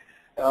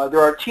 There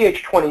are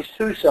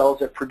Th22 cells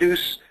that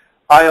produce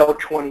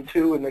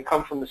IL-22, and they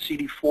come from the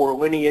CD4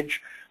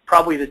 lineage,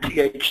 probably the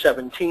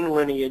Th17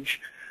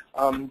 lineage,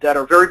 that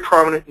are very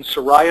prominent in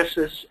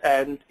psoriasis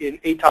and in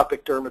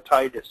atopic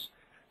dermatitis.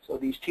 So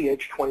these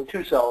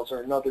Th22 cells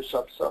are another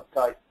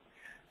subtype.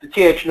 The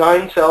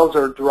Th9 cells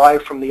are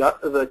derived from the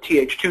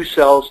Th2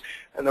 cells,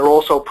 and they're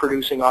also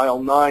producing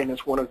IL-9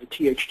 as one of the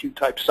Th2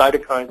 type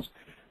cytokines,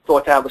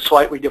 thought to have a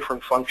slightly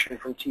different function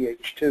from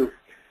Th2.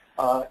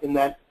 In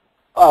that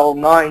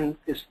IL-9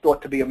 is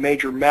thought to be a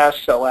major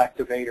mast cell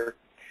activator,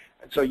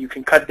 and so you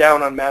can cut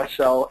down on mast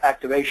cell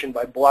activation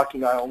by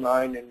blocking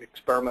IL-9 in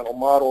experimental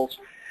models,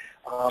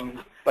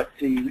 but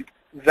the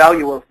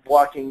value of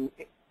blocking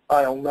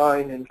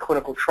IL-9 in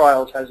clinical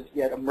trials hasn't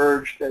yet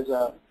emerged as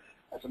a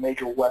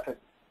major weapon.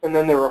 And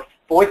then there are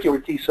follicular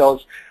T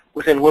cells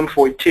within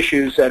lymphoid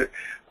tissues that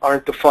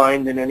aren't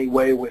defined in any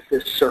way with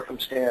this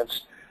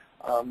circumstance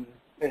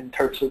in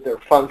terms of their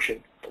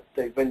function.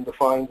 They've been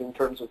defined in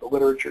terms of the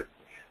literature.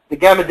 The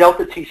gamma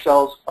delta T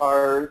cells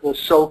are the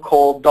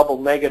so-called double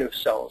negative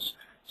cells.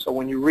 So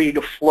when you read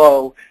a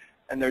flow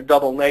and they're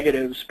double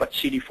negatives but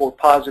CD4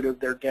 positive,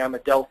 they're gamma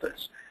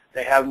deltas.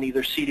 They have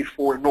neither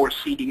CD4 nor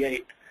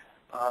CD8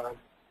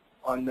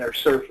 on their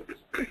surface.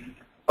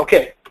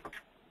 Okay.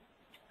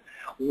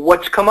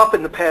 What's come up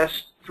in the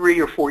past 3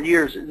 or 4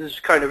 years, this is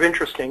kind of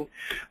interesting.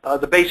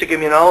 The basic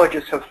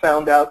immunologists have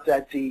found out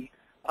that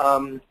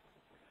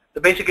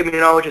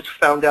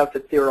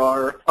there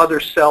are other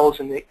cells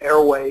in the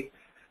airway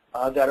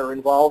that are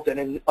involved, and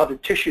in other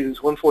tissues,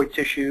 lymphoid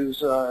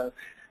tissues,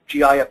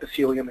 GI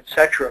epithelium,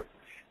 etc.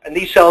 And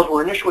these cells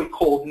were initially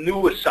called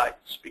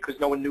noocytes because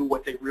no one knew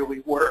what they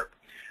really were.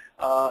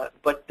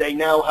 But they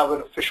now have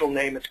an official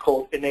name. It's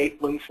called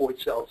innate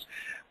lymphoid cells.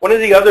 One of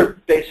the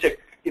other basic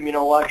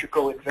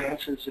immunological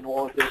advances in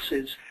all of this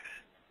is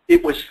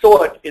it was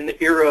thought in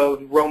the era of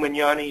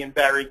Romagnani and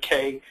Barry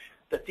Kay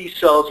that these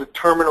cells are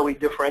terminally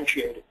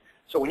differentiated.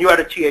 So when you had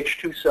a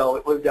Th2 cell,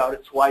 it lived out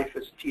its life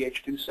as a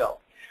Th2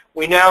 cell.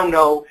 We now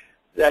know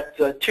that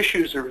the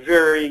tissues are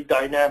very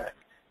dynamic,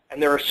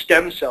 and there are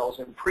stem cells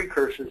and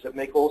precursors that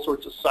make all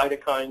sorts of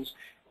cytokines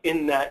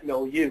in that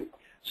milieu.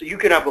 So you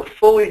can have a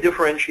fully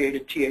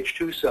differentiated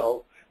Th2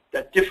 cell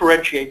that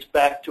differentiates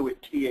back to a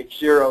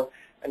Th0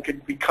 and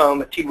could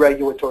become a T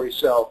regulatory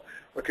cell,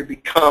 or could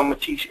become a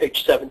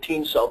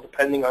Th17 cell,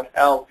 depending on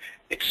how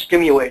it's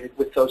stimulated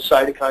with those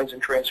cytokines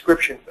and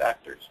transcription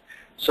factors.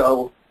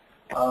 So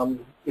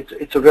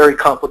it's a very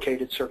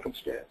complicated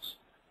circumstance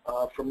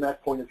from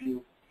that point of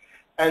view.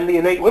 And the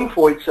innate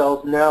lymphoid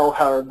cells now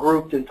are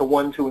grouped into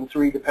 1, 2, and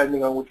 3,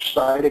 depending on which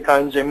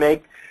cytokines they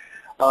make.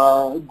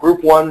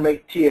 Group 1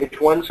 make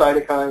Th1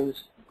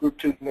 cytokines, Group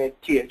 2 make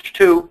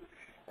Th2,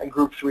 and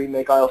Group 3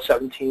 make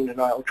IL-17 and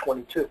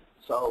IL-22.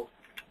 So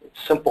it's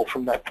simple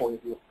from that point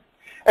of view.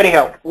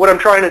 Anyhow, what I'm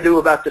trying to do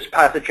about this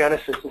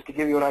pathogenesis is to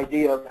give you an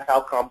idea of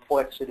how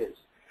complex it is.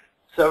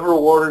 Several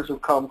orders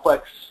of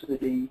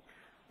complexity,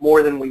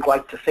 more than we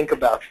like to think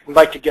about. We'd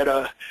like to get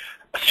a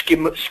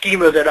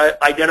schema that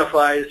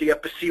identifies the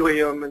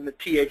epithelium and the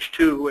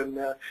Th2 and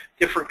the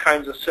different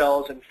kinds of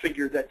cells and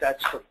figure that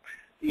that's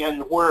the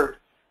end word.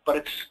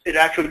 But it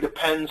actually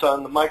depends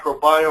on the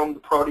microbiome, the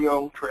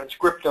proteome,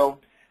 transcriptome,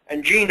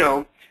 and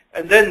genome,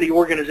 and then the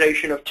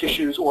organization of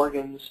tissues,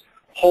 organs,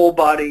 whole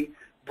body,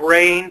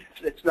 brain.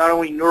 It's not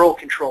only neural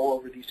control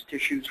over these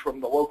tissues from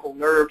the local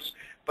nerves,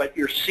 but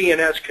your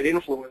CNS could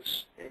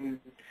influence in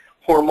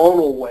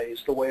hormonal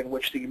ways the way in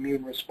which the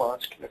immune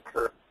response can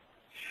occur.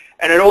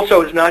 And it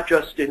also is not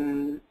just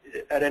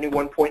at any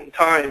one point in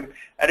time.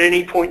 At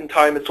any point in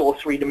time, it's all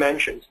 3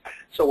 dimensions.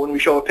 So when we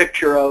show a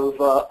picture of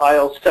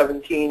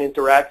IL-17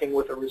 interacting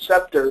with a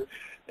receptor,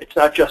 it's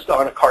not just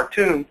on a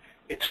cartoon.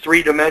 It's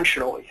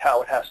 3-dimensionally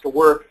how it has to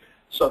work.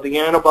 So the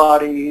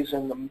antibodies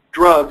and the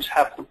drugs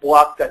have to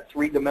block that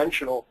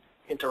 3-dimensional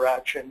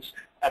interactions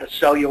at a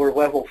cellular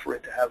level for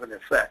it to have an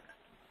effect.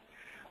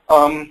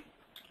 And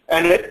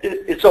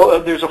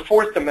there's a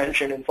 4th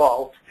dimension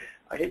involved.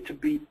 I hate to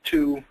be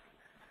too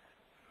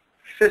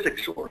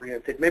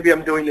physics-oriented. Maybe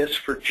I'm doing this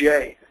for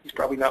Jay. He's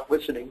probably not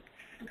listening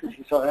because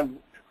he's on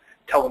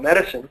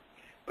telemedicine,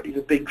 but he's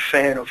a big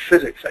fan of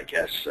physics, I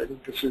guess. And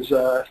this is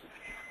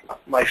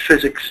my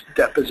physics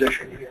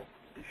deposition here.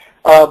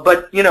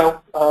 But, you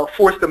know,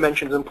 4th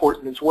dimension is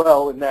important as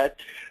well in that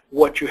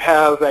what you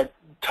have at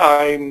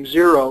time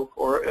 0,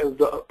 or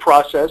the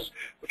process,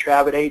 what you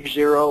have at age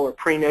 0 or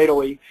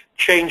prenatally,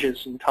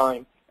 changes in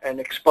time. And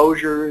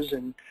exposures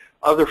and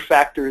other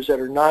factors that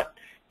are not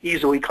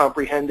easily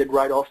comprehended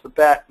right off the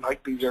bat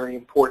might be very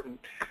important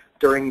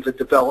during the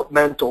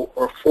developmental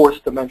or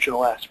 4th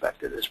dimensional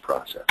aspect of this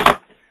process.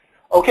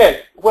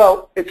 Okay,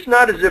 well, it's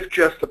not as if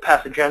just the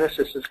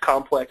pathogenesis is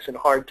complex and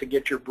hard to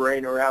get your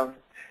brain around.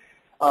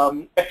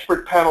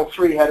 Expert panel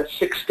 3 had a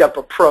 6-step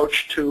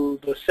approach to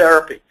the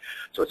therapy.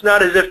 So it's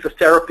not as if the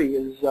therapy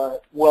is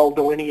well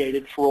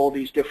delineated for all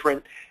these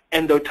different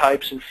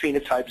endotypes and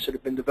phenotypes that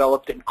have been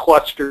developed in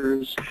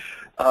clusters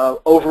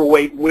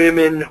overweight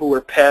women who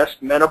are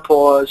past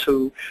menopause,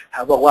 who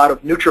have a lot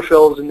of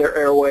neutrophils in their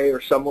airway, or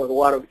some with a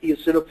lot of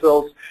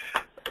eosinophils.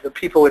 The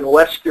people in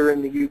Leicester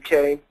in the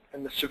UK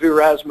and the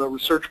Severe Asthma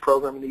Research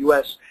Program in the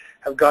US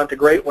have gone to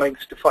great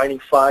lengths defining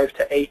 5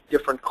 to 8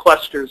 different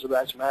clusters of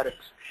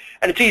asthmatics.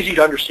 And it's easy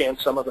to understand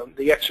some of them,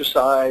 the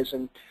exercise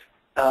and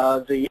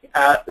the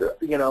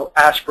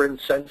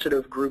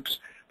aspirin-sensitive groups.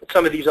 But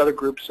some of these other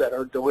groups that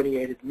are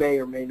delineated may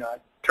or may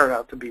not turn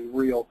out to be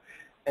real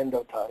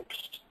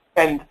endotypes.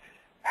 And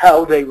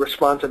how they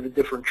respond to the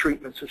different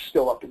treatments is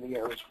still up in the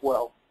air as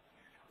well.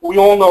 We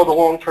all know the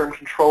long-term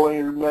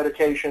controlling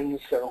medications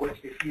that are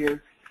listed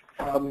here,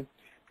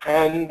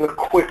 and the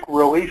quick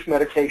relief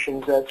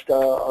medications that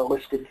are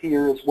listed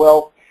here as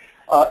well.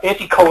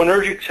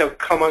 Anticholinergics have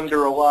come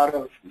under a lot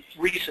of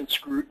recent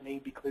scrutiny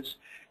because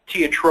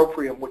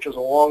tiotropium, which is a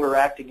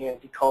longer-acting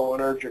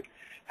anticholinergic,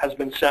 has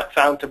been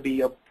found to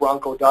be a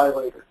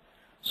bronchodilator.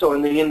 So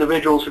in the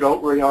individuals who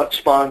don't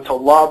respond to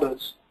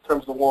LABAs in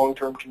terms of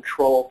long-term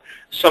control,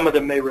 some of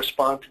them may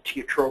respond to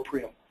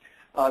tiotropium.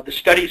 The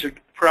studies are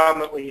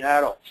predominantly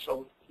adults,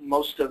 so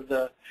most of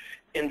the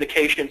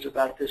indications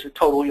about this are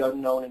totally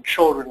unknown in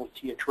children with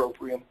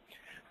tiotropium.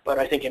 But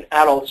I think in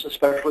adults,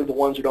 especially the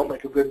ones who don't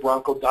make a good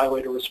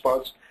bronchodilator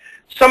response,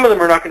 some of them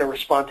are not going to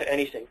respond to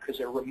anything because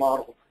they're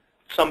remodeled.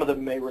 Some of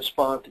them may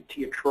respond to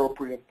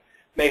tiotropium,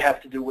 may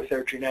have to do with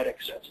their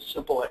genetics. That's a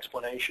simple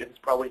explanation. It's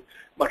probably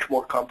much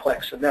more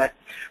complex than that.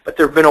 But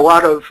there have been a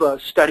lot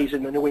of studies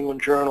in the New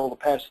England Journal the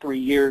past 3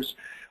 years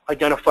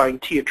identifying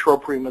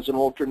tiotropium as an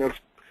alternative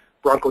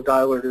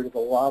bronchodilator to the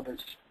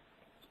LABAs,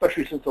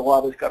 especially since the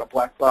LABA's got a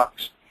black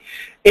box.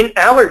 In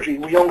allergy,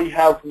 we only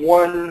have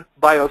one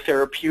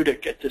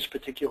biotherapeutic at this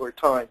particular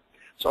time.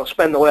 So I'll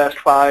spend the last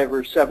 5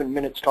 or 7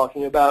 minutes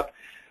talking about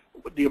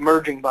the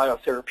emerging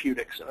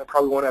biotherapeutics, and I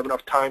probably won't have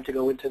enough time to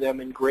go into them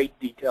in great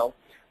detail,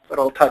 but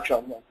I'll touch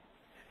on them.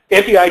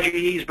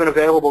 Anti-IgE has been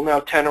available now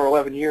 10 or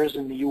 11 years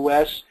in the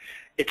U.S.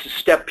 It's a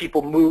step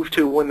people move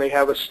to when they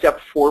have a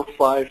step 4 or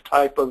 5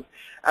 type of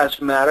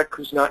asthmatic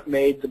who's not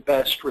made the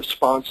best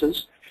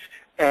responses.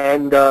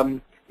 And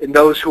in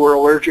those who are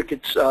allergic,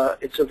 it's a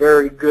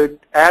very good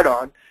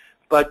add-on,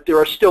 but there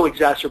are still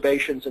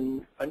exacerbations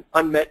and an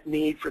unmet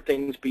need for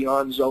things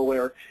beyond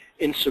Xolair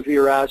in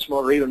severe asthma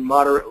or even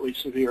moderately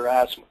severe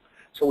asthma.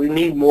 So we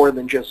need more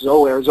than just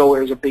Xolair.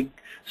 Xolair is a big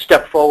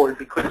step forward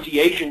because the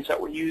agents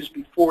that were used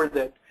before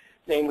that,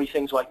 namely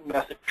things like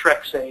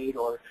methotrexate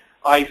or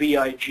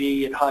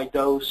IVIG at high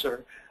dose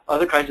or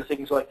other kinds of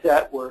things like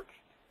that, were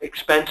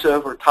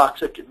expensive or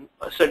toxic and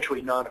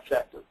essentially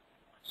non-effective.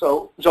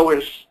 So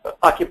Xolair's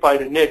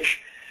occupied a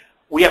niche.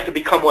 We have to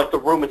become like the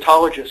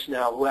rheumatologists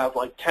now who have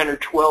like 10 or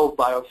 12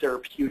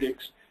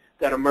 biotherapeutics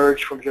that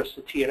emerge from just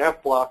the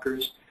TNF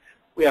blockers.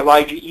 We have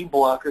IgE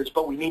blockers,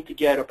 but we need to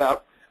get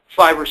about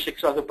 5 or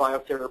 6 other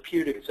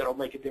biotherapeutics that will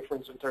make a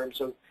difference in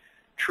terms of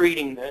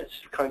treating these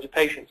kinds of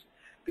patients.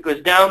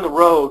 Because down the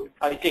road,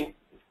 I think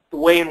the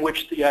way in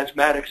which the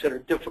asthmatics that are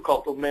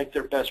difficult will make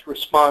their best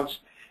response,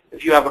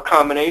 if you have a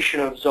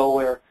combination of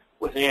Xolair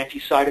with an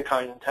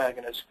anti-cytokine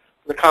antagonist,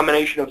 the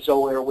combination of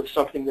Xolair with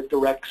something that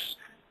directs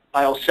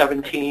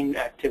IL-17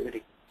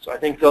 activity. So I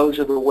think those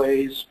are the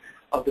ways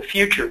of the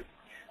future.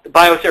 The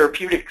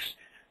biotherapeutics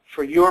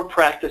for your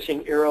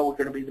practicing era are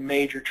going to be the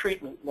major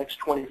treatment the next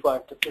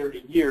 25 to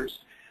 30 years.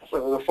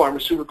 Whether the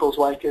pharmaceuticals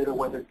like it or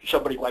whether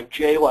somebody like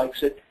Jay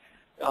likes it,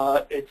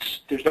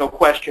 there's no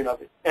question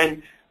of it.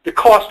 And the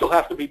cost will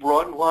have to be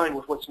brought in line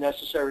with what's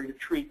necessary to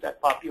treat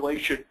that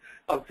population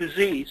of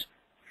disease.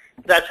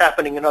 That's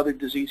happening in other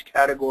disease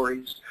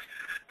categories.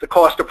 The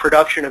cost of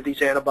production of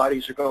these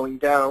antibodies are going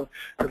down.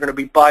 There are going to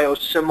be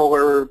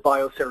biosimilar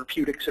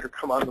biotherapeutics that are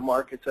come on the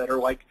market that are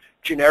like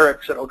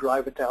generics that will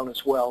drive it down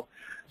as well.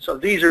 So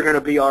these are going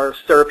to be our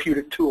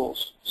therapeutic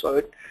tools. So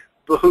it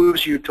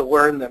behooves you to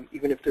learn them,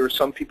 even if there are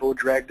some people who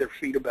drag their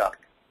feet about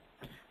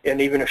it.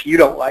 And even if you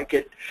don't like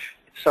it,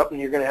 it's something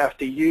you're going to have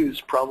to use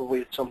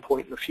probably at some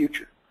point in the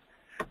future.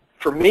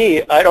 For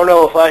me, I don't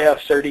know if I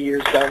have 30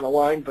 years down the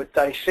line, but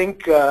I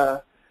think,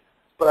 but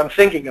I'm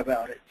thinking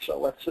about it. So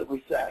let's at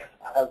least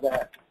have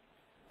that.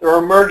 There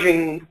are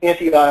emerging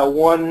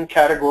anti-IL-1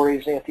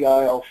 categories,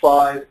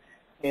 anti-IL-5,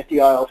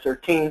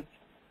 anti-IL-13,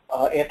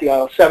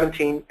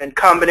 anti-IL-17, and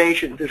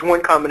combination. There's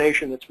one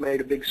combination that's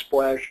made a big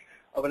splash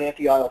of an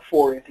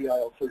anti-IL-4,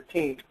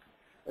 anti-IL-13.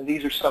 And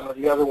these are some of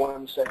the other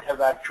ones that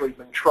have actually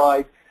been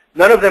tried.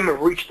 None of them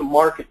have reached the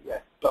market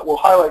yet, but we'll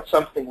highlight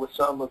something with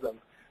some of them.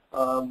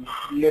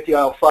 The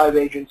anti-IL-5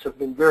 agents have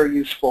been very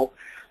useful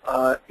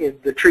in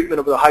the treatment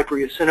of the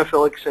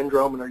hypereosinophilic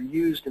syndrome and are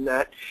used in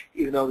that,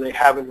 even though they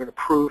haven't been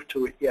approved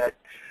to it yet.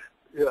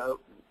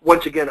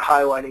 Once again,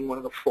 highlighting one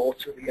of the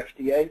faults of the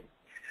FDA.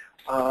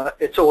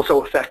 It's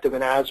also effective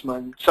in asthma,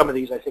 and some of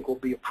these I think will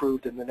be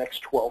approved in the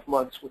next 12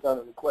 months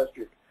without any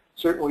question.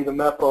 Certainly the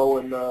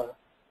Mepo and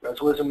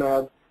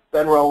Razlizumab.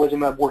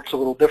 Benralizumab works a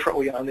little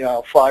differently on the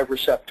IL-5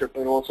 receptor,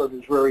 but also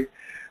there's very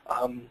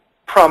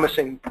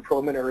promising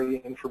preliminary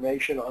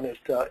information on it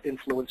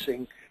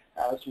influencing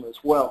asthma as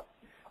well.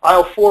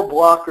 IL-4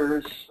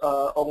 blockers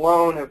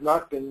alone have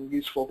not been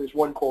useful. There's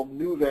one called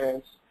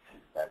Nuvance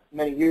that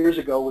many years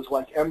ago was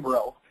like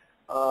Embro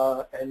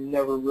and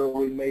never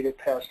really made it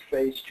past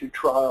phase 2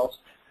 trials.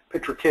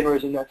 Pitrokinra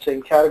is in that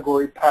same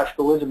category.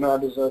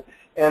 Paclizumab is an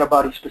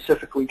antibody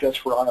specifically just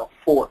for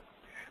IL-4.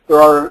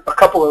 There are a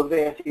couple of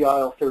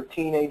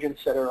anti-IL-13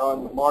 agents that are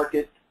on the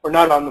market, or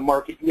not on the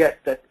market yet,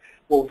 that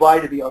will vie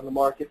to be on the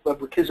market.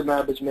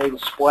 Lebrikizumab has made a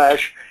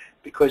splash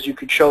because you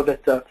could show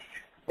that the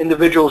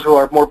individuals who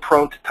are more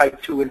prone to type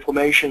 2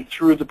 inflammation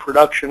through the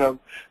production of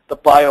the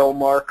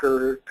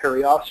biomarker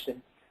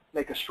periostin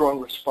make a strong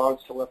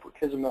response to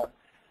lebrikizumab.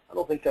 I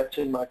don't think that's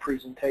in my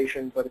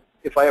presentation, but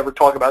if I ever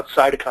talk about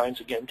cytokines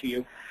again to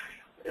you,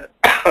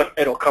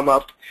 it'll come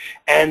up.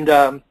 And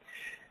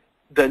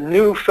the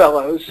new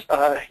fellows,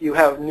 you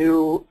have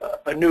not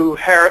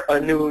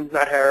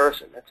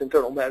Harrison, that's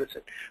internal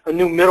medicine, a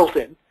new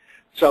Middleton.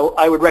 So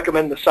I would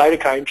recommend the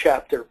cytokine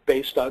chapter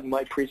based on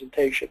my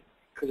presentation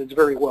because it's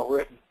very well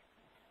written.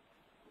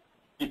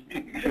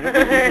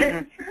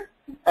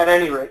 At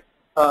any rate,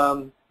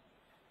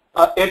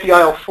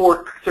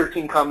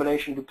 anti-IL-4/13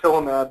 combination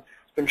dupilumab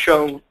has been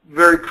shown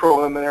very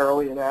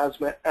preliminarily in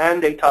asthma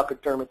and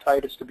atopic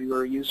dermatitis to be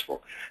very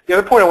useful. The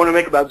other point I want to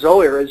make about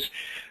Xolair is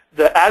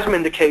the asthma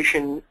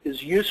indication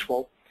is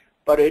useful,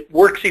 but it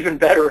works even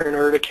better in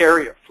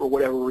urticaria for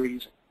whatever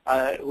reason.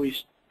 At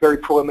least very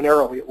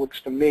preliminarily, it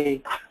looks to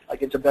me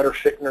like it's a better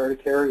fit in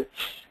urticaria.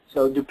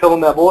 So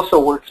dupilumab also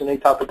works in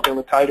atopic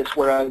dermatitis,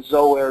 whereas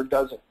Xolair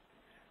doesn't.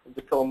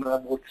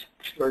 Dupilumab looks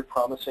very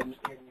promising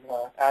in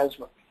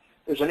asthma.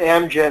 There's an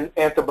Amgen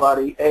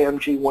antibody,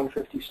 AMG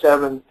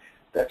 157,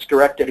 that's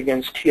directed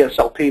against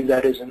TSLP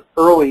that is in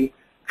early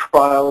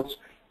trials.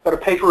 Got a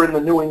paper in the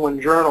New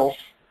England Journal.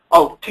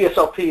 Oh,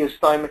 TSLP is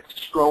thymic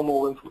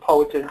stromal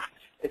lymphopoietin.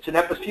 It's an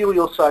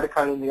epithelial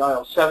cytokine in the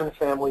IL-7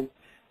 family.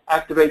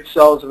 Activates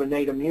cells of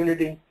innate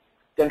immunity,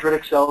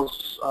 dendritic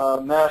cells,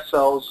 mast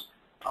cells,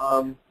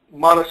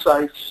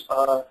 monocytes,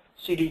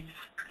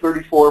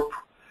 CD34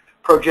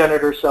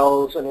 progenitor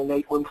cells, and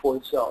innate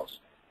lymphoid cells.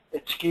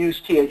 It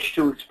skews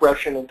Th2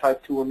 expression and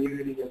type 2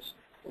 immunity as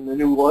in the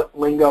new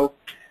lingo.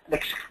 And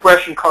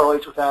expression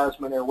correlates with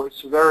asthma and airway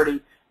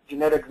severity.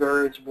 Genetic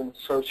variants have been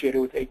associated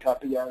with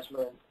atopic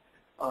asthma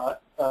and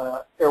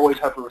airways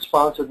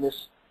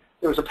hyperresponsiveness.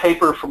 There was a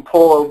paper from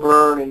Paul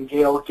O'Byrne and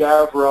Gail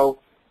Gavreau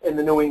in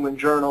the New England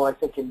Journal, I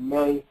think in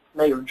May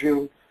or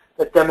June,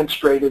 that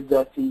demonstrated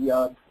that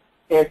the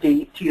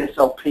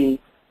anti-TSLP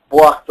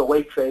blocked the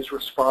late phase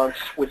response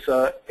with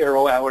an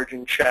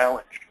aeroallergen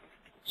challenge.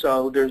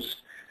 So there's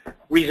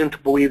reason to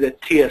believe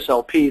that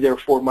TSLP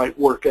therefore might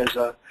work as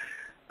a,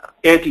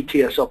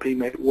 anti-TSLP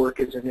might work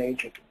as an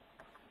agent.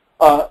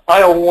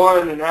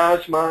 IL-1 and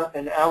asthma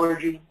and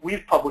allergy,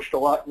 we've published a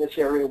lot in this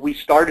area. We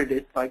started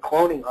it by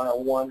cloning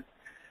IL-1,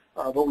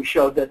 but we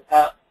showed that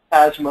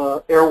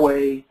asthma,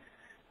 airway,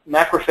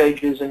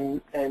 macrophages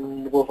and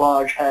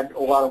lavage had a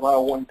lot of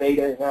IL-1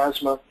 beta in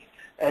asthma,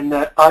 and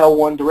that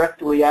IL-1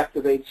 directly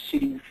activates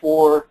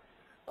CD4,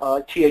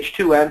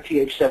 Th2, and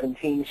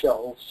Th17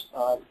 cells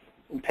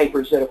in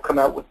papers that have come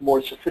out with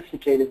more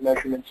sophisticated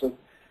measurements of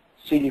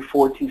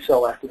CD4 T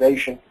cell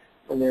activation,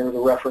 and there the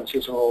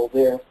references are all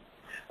there.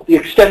 The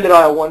extended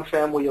IL-1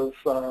 family of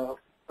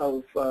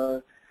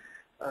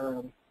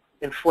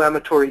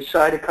inflammatory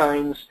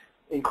cytokines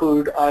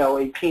include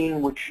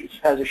IL-18, which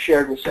has a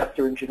shared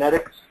receptor in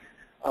genetics,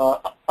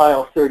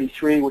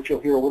 IL-33, which you'll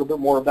hear a little bit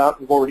more about,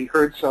 you've already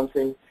heard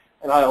something,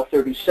 and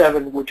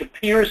IL-37, which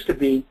appears to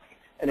be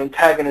an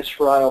antagonist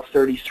for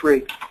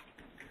IL-33.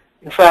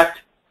 In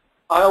fact,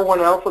 IL-1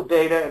 alpha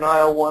beta and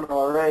IL-1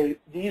 RA,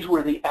 these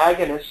were the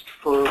agonists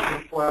for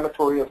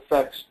inflammatory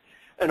effects,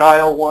 and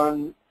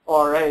IL-1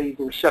 RA, the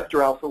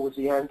receptor alpha, was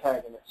the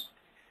antagonist.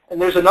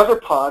 And there's another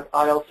pod,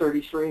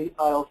 IL-33,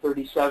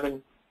 IL-37,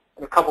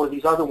 and a couple of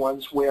these other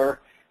ones where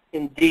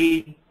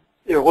indeed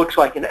it looks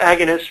like an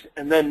agonist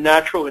and then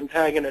natural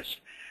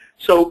antagonist.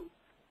 So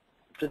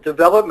the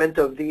development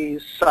of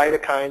these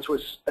cytokines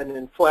was an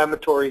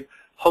inflammatory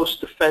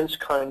host defense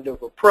kind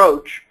of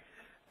approach,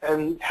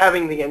 and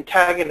having the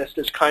antagonist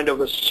as kind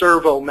of a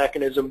servo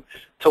mechanism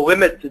to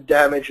limit the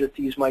damage that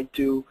these might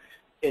do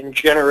in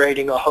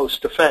generating a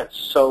host defense.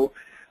 So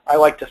I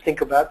like to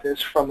think about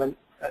this from an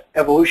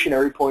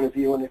evolutionary point of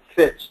view, and it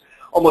fits.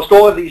 Almost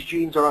all of these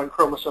genes are on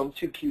chromosome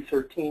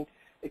 2q13,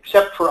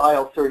 except for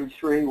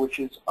IL-33, which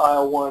is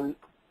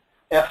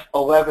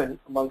IL-1F11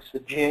 amongst the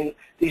gene.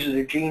 These are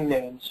the gene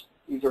names.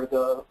 These are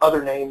the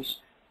other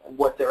names and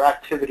what their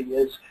activity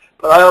is.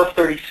 But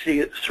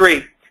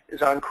IL-33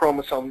 is on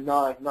chromosome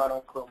 9, not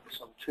on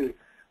chromosome 2.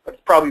 But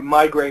it's probably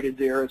migrated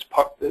there as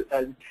part,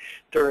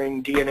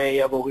 during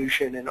DNA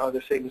evolution and other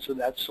things of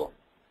that sort.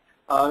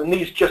 And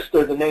these just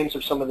are the names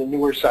of some of the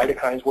newer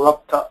cytokines. We're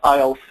up to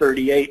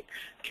IL-38, in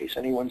case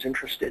anyone's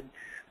interested.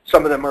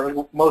 Some of them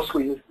are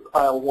mostly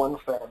IL-1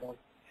 family.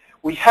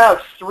 We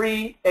have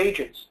 3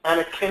 agents,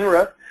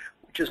 anakinra,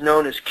 which is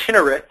known as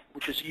Kineret,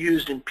 which is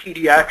used in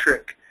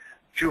pediatric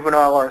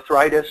juvenile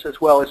arthritis as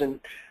well as in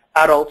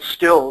adult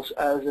stills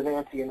as an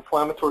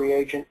anti-inflammatory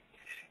agent.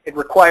 It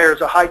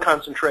requires a high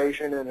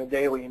concentration and a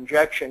daily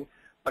injection,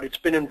 but it's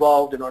been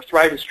involved in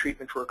arthritis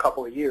treatment for a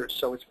couple of years,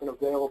 so it's been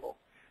available.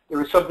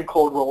 There is something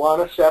called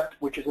rilonacept,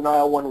 which is an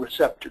IL-1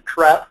 receptor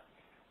trap,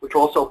 which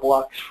also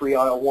blocks free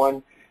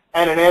IL-1,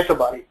 and an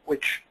antibody,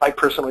 which I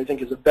personally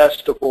think is the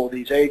best of all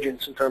these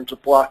agents in terms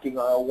of blocking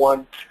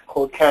IL-1,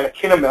 called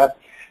canakinumab.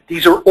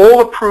 These are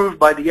all approved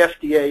by the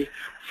FDA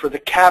for the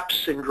CAPS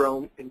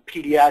syndrome in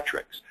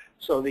pediatrics.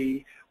 So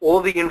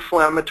all the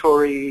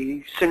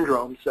inflammatory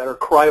syndromes that are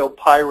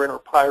cryopyrin or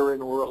pyrin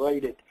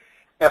related,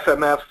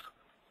 FMF,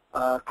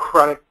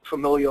 chronic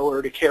familial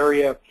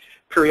urticaria,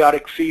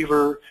 periodic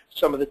fever,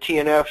 some of the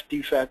TNF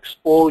defects,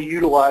 all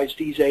utilize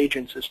these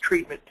agents as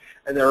treatment,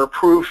 and they're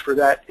approved for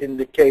that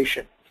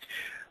indication.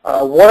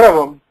 One of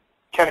them,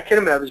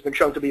 canakinumab, has been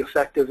shown to be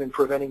effective in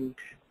preventing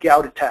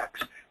gout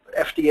attacks. But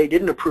FDA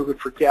didn't approve it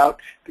for gout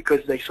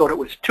because they thought it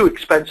was too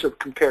expensive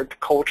compared to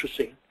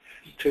colchicine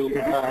to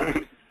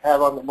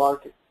have on the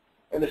market.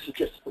 And this is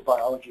just the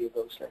biology of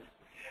those things.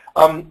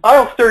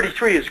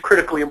 IL-33 is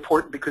critically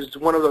important because it's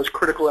one of those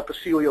critical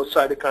epithelial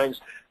cytokines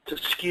to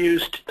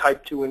skews to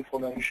type 2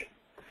 inflammation.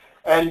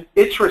 And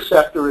its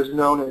receptor is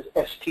known as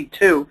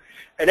ST2.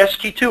 And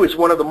ST2 is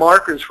one of the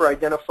markers for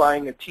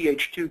identifying a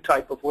Th2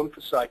 type of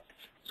lymphocyte.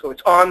 So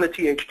it's on the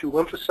Th2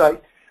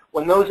 lymphocyte.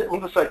 When those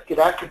lymphocytes get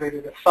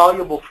activated, a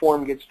soluble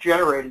form gets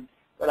generated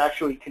that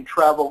actually can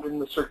travel in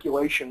the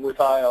circulation with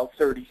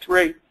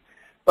IL-33.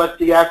 But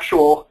the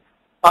actual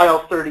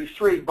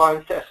IL-33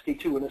 binds to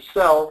ST2 in a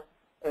cell.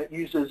 It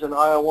uses an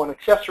IL-1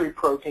 accessory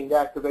protein to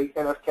activate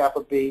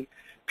NF-kappa B,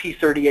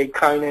 P38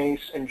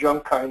 kinase, and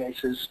junk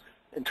kinases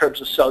in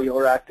terms of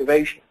cellular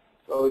activation.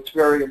 So it's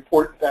very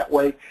important that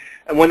way.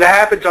 And when that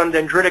happens on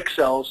dendritic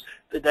cells,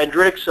 the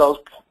dendritic cells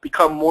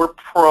become more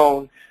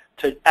prone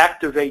to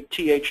activate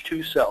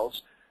Th2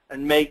 cells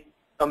and make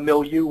a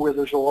milieu where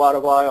there's a lot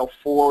of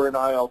IL-4 and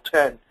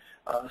IL-10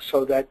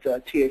 so that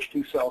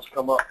Th2 cells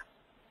come up.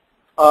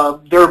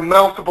 There are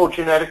multiple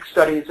genetic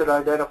studies that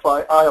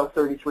identify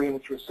IL-33 and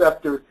its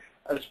receptor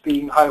as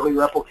being highly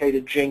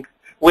replicated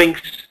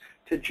links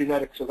to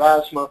genetics of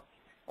asthma.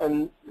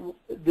 And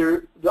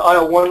the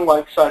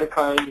IL-1-like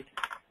cytokine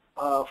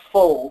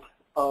fold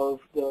of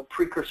the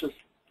precursor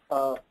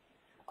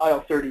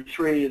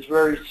IL-33 is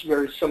very,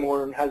 very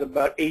similar and has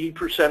about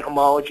 80%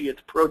 homology at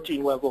the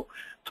protein level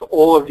to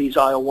all of these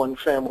IL-1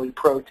 family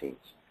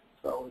proteins.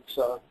 So it's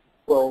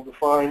well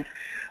defined.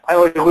 I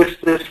only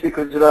list this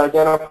because it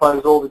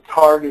identifies all the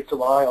targets of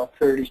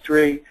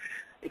IL-33.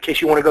 In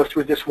case you want to go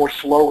through this more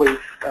slowly,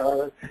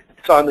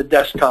 it's on the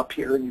desktop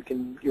here,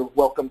 and you're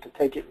welcome to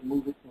take it and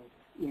move it and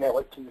email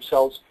it to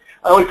yourselves.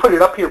 I only put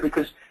it up here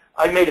because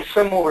I made a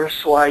similar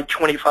slide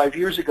 25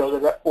 years ago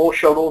that all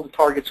showed all the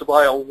targets of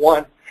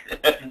IL-1.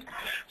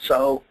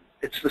 So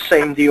it's the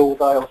same deal with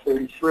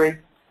IL-33.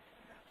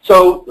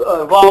 So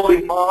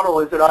evolving model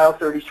is that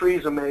IL-33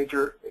 is a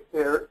major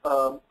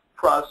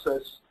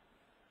process.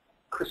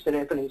 Kristen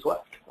Anthony's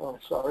left. Oh,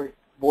 sorry,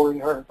 boring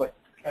her, but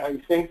I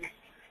think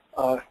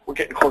we're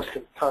getting close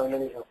to time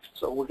anyhow,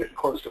 so we're getting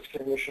close to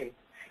finishing.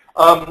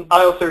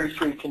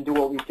 IL-33 can do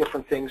all these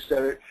different things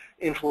that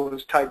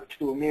influence type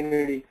 2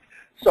 immunity.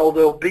 So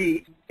there'll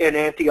be an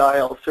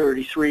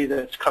anti-IL-33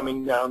 that's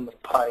coming down the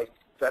pipe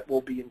that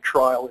will be in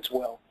trial as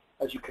well,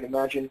 as you can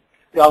imagine.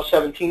 The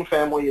IL-17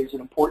 family is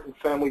an important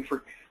family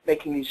for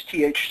making these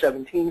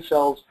Th17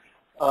 cells.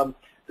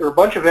 There are a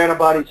bunch of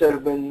antibodies that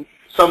have been,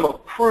 some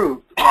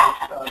approved,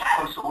 like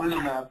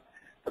tocilizumab,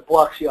 that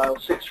blocks the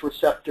IL-6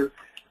 receptor.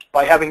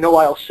 By having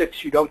no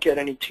IL-6, you don't get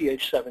any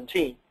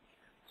Th17.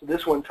 So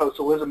this one,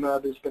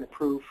 tocilizumab, has been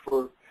approved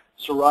for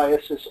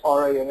psoriasis,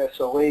 RA, and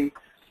SLE.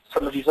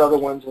 Some of these other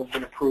ones have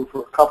been approved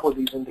for a couple of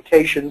these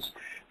indications.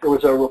 There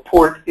was a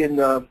report in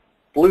the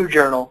Blue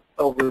Journal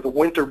over the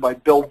winter by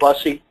Bill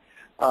Bussey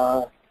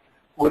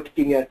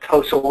looking at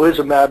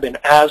tocilizumab in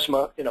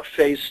asthma in a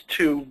phase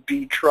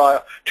 2B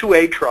trial,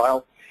 2A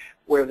trial,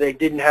 where they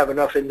didn't have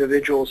enough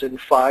individuals in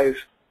 5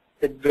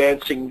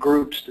 advancing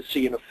groups to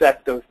see an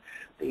effect of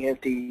the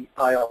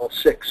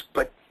anti-IL-6.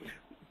 But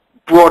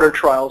broader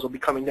trials will be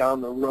coming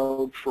down the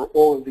road for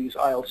all of these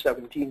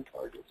IL-17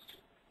 targets.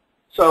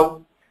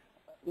 So,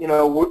 you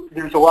know,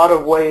 there's a lot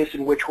of ways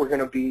in which we're going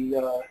to be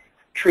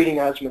treating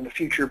asthma in the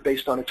future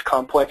based on its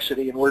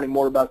complexity and learning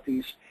more about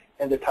these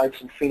endotypes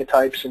and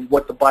phenotypes and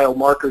what the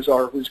biomarkers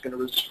are, who's going to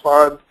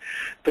respond.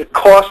 The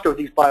cost of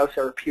these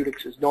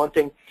biotherapeutics is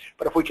daunting,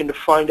 but if we can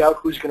find out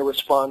who's going to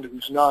respond and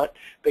who's not,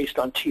 based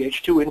on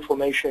Th2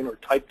 inflammation or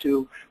type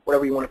 2,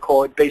 whatever you want to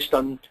call it, based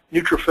on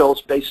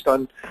neutrophils, based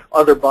on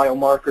other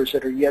biomarkers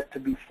that are yet to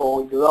be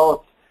fully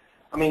developed.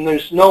 I mean,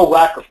 there's no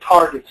lack of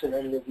targets in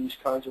any of these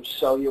kinds of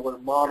cellular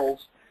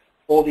models,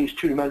 all these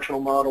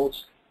two-dimensional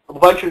models. A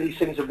bunch of these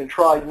things have been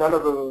tried. None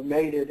of them have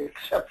made it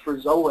except for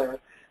Xolair.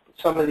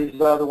 Some of these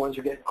other ones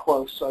are getting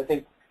close. So I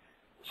think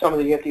some of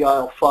the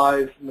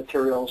anti-IL-5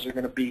 materials are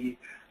going to be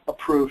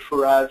approved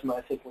for asthma,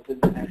 I think, within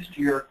the next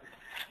year.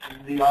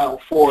 And the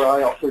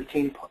IL-4,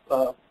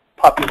 IL-13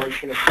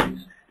 population of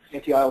these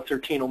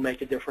anti-IL-13 will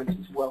make a difference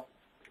as well.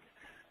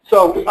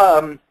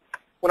 So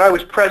when I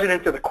was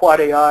president of the Quad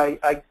AI,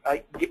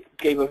 I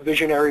gave a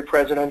visionary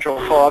presidential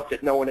talk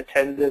that no one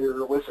attended or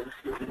listened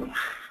to,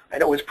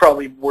 and it was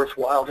probably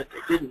worthwhile that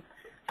they didn't.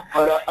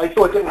 But I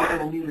thought that we're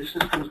going to need a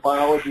systems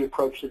biology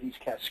approach to these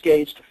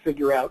cascades to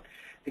figure out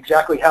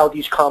exactly how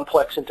these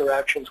complex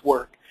interactions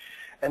work.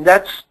 And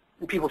that's,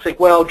 people think,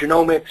 well,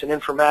 genomics and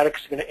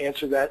informatics are going to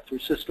answer that through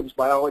systems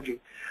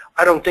biology.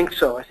 I don't think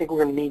so. I think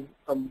we're going to need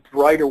a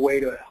brighter way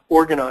to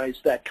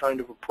organize that kind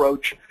of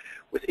approach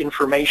with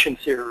information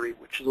theory,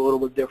 which is a little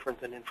bit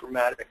different than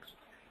informatics.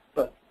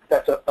 But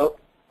that's a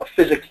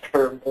physics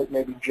term that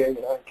maybe Jay and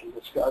I can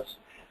discuss.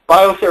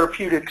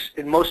 Biotherapeutics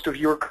in most of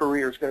your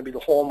career is going to be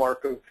the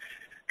hallmark of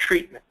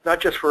treatment, not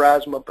just for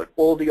asthma, but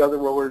all the other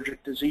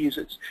allergic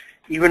diseases.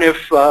 Even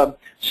if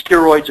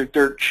steroids are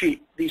dirt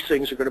cheap, these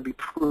things are going to be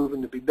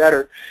proven to be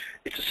better.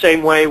 It's the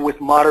same way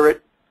with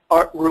moderate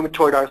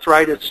rheumatoid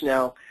arthritis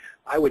now.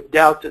 I would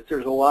doubt that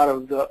there's a lot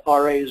of the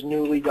RAs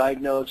newly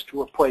diagnosed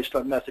who are placed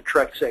on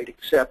methotrexate,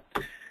 except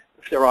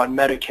if they're on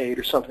Medicaid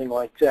or something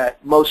like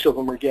that. Most of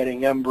them are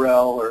getting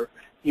Enbrel or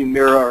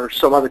Humira or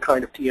some other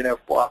kind of TNF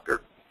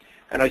blocker.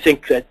 And I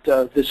think that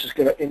this is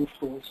going to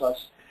influence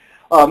us.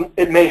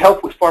 It may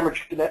help with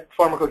pharmacogenetic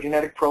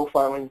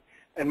profiling,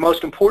 and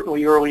most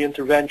importantly, early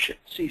intervention.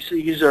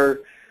 CCs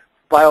are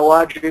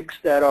biologics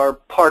that are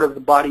part of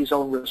the body's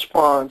own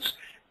response.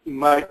 You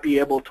might be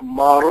able to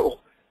model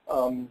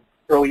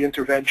early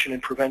intervention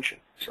and prevention.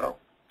 So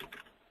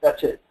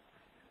that's it.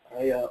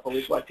 I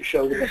always like to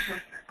show this.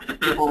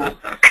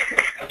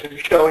 I've been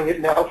showing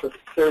it now for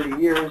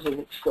 30 years, and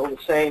it's still the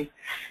same.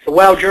 The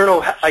WOW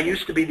Journal, I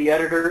used to be the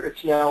editor.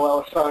 It's now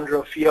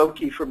Alessandro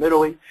Fiocchi from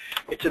Italy.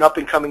 It's an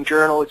up-and-coming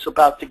journal. It's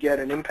about to get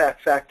an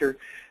impact factor.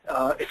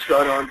 It's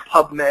gone on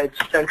PubMed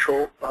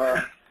Central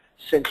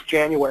since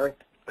January,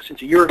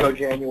 since a year ago,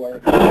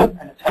 January. And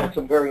it's had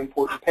some very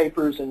important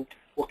papers and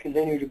will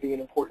continue to be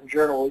an important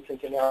journal, we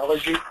think, in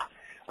allergy.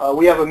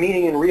 We have a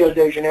meeting in Rio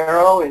de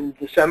Janeiro in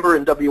December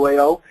in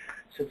WAO.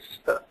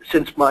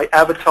 Since my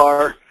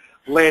avatar,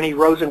 Lanny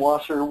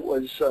Rosenwasser,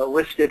 was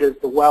listed as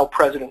the WOW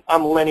president.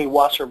 I'm Lenny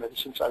Wasserman,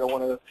 since I don't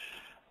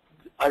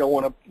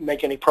want to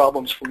make any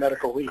problems for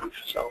medical leave.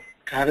 So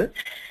Got it?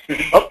 oh, Is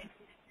this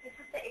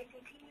the ACT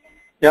meeting?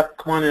 Yep,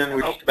 come on in.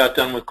 We're just about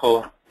done with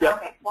COLA. yeah,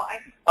 Okay, well,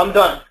 I'm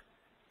done.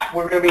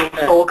 We're going to be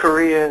in Seoul,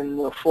 Korea in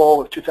the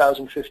fall of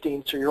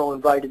 2015, so you're all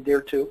invited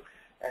there too.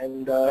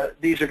 And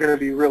these are going to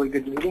be really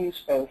good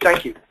meetings. And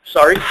thank you.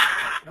 Sorry.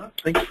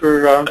 Thanks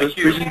for this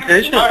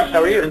presentation.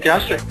 How are you?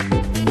 Fantastic.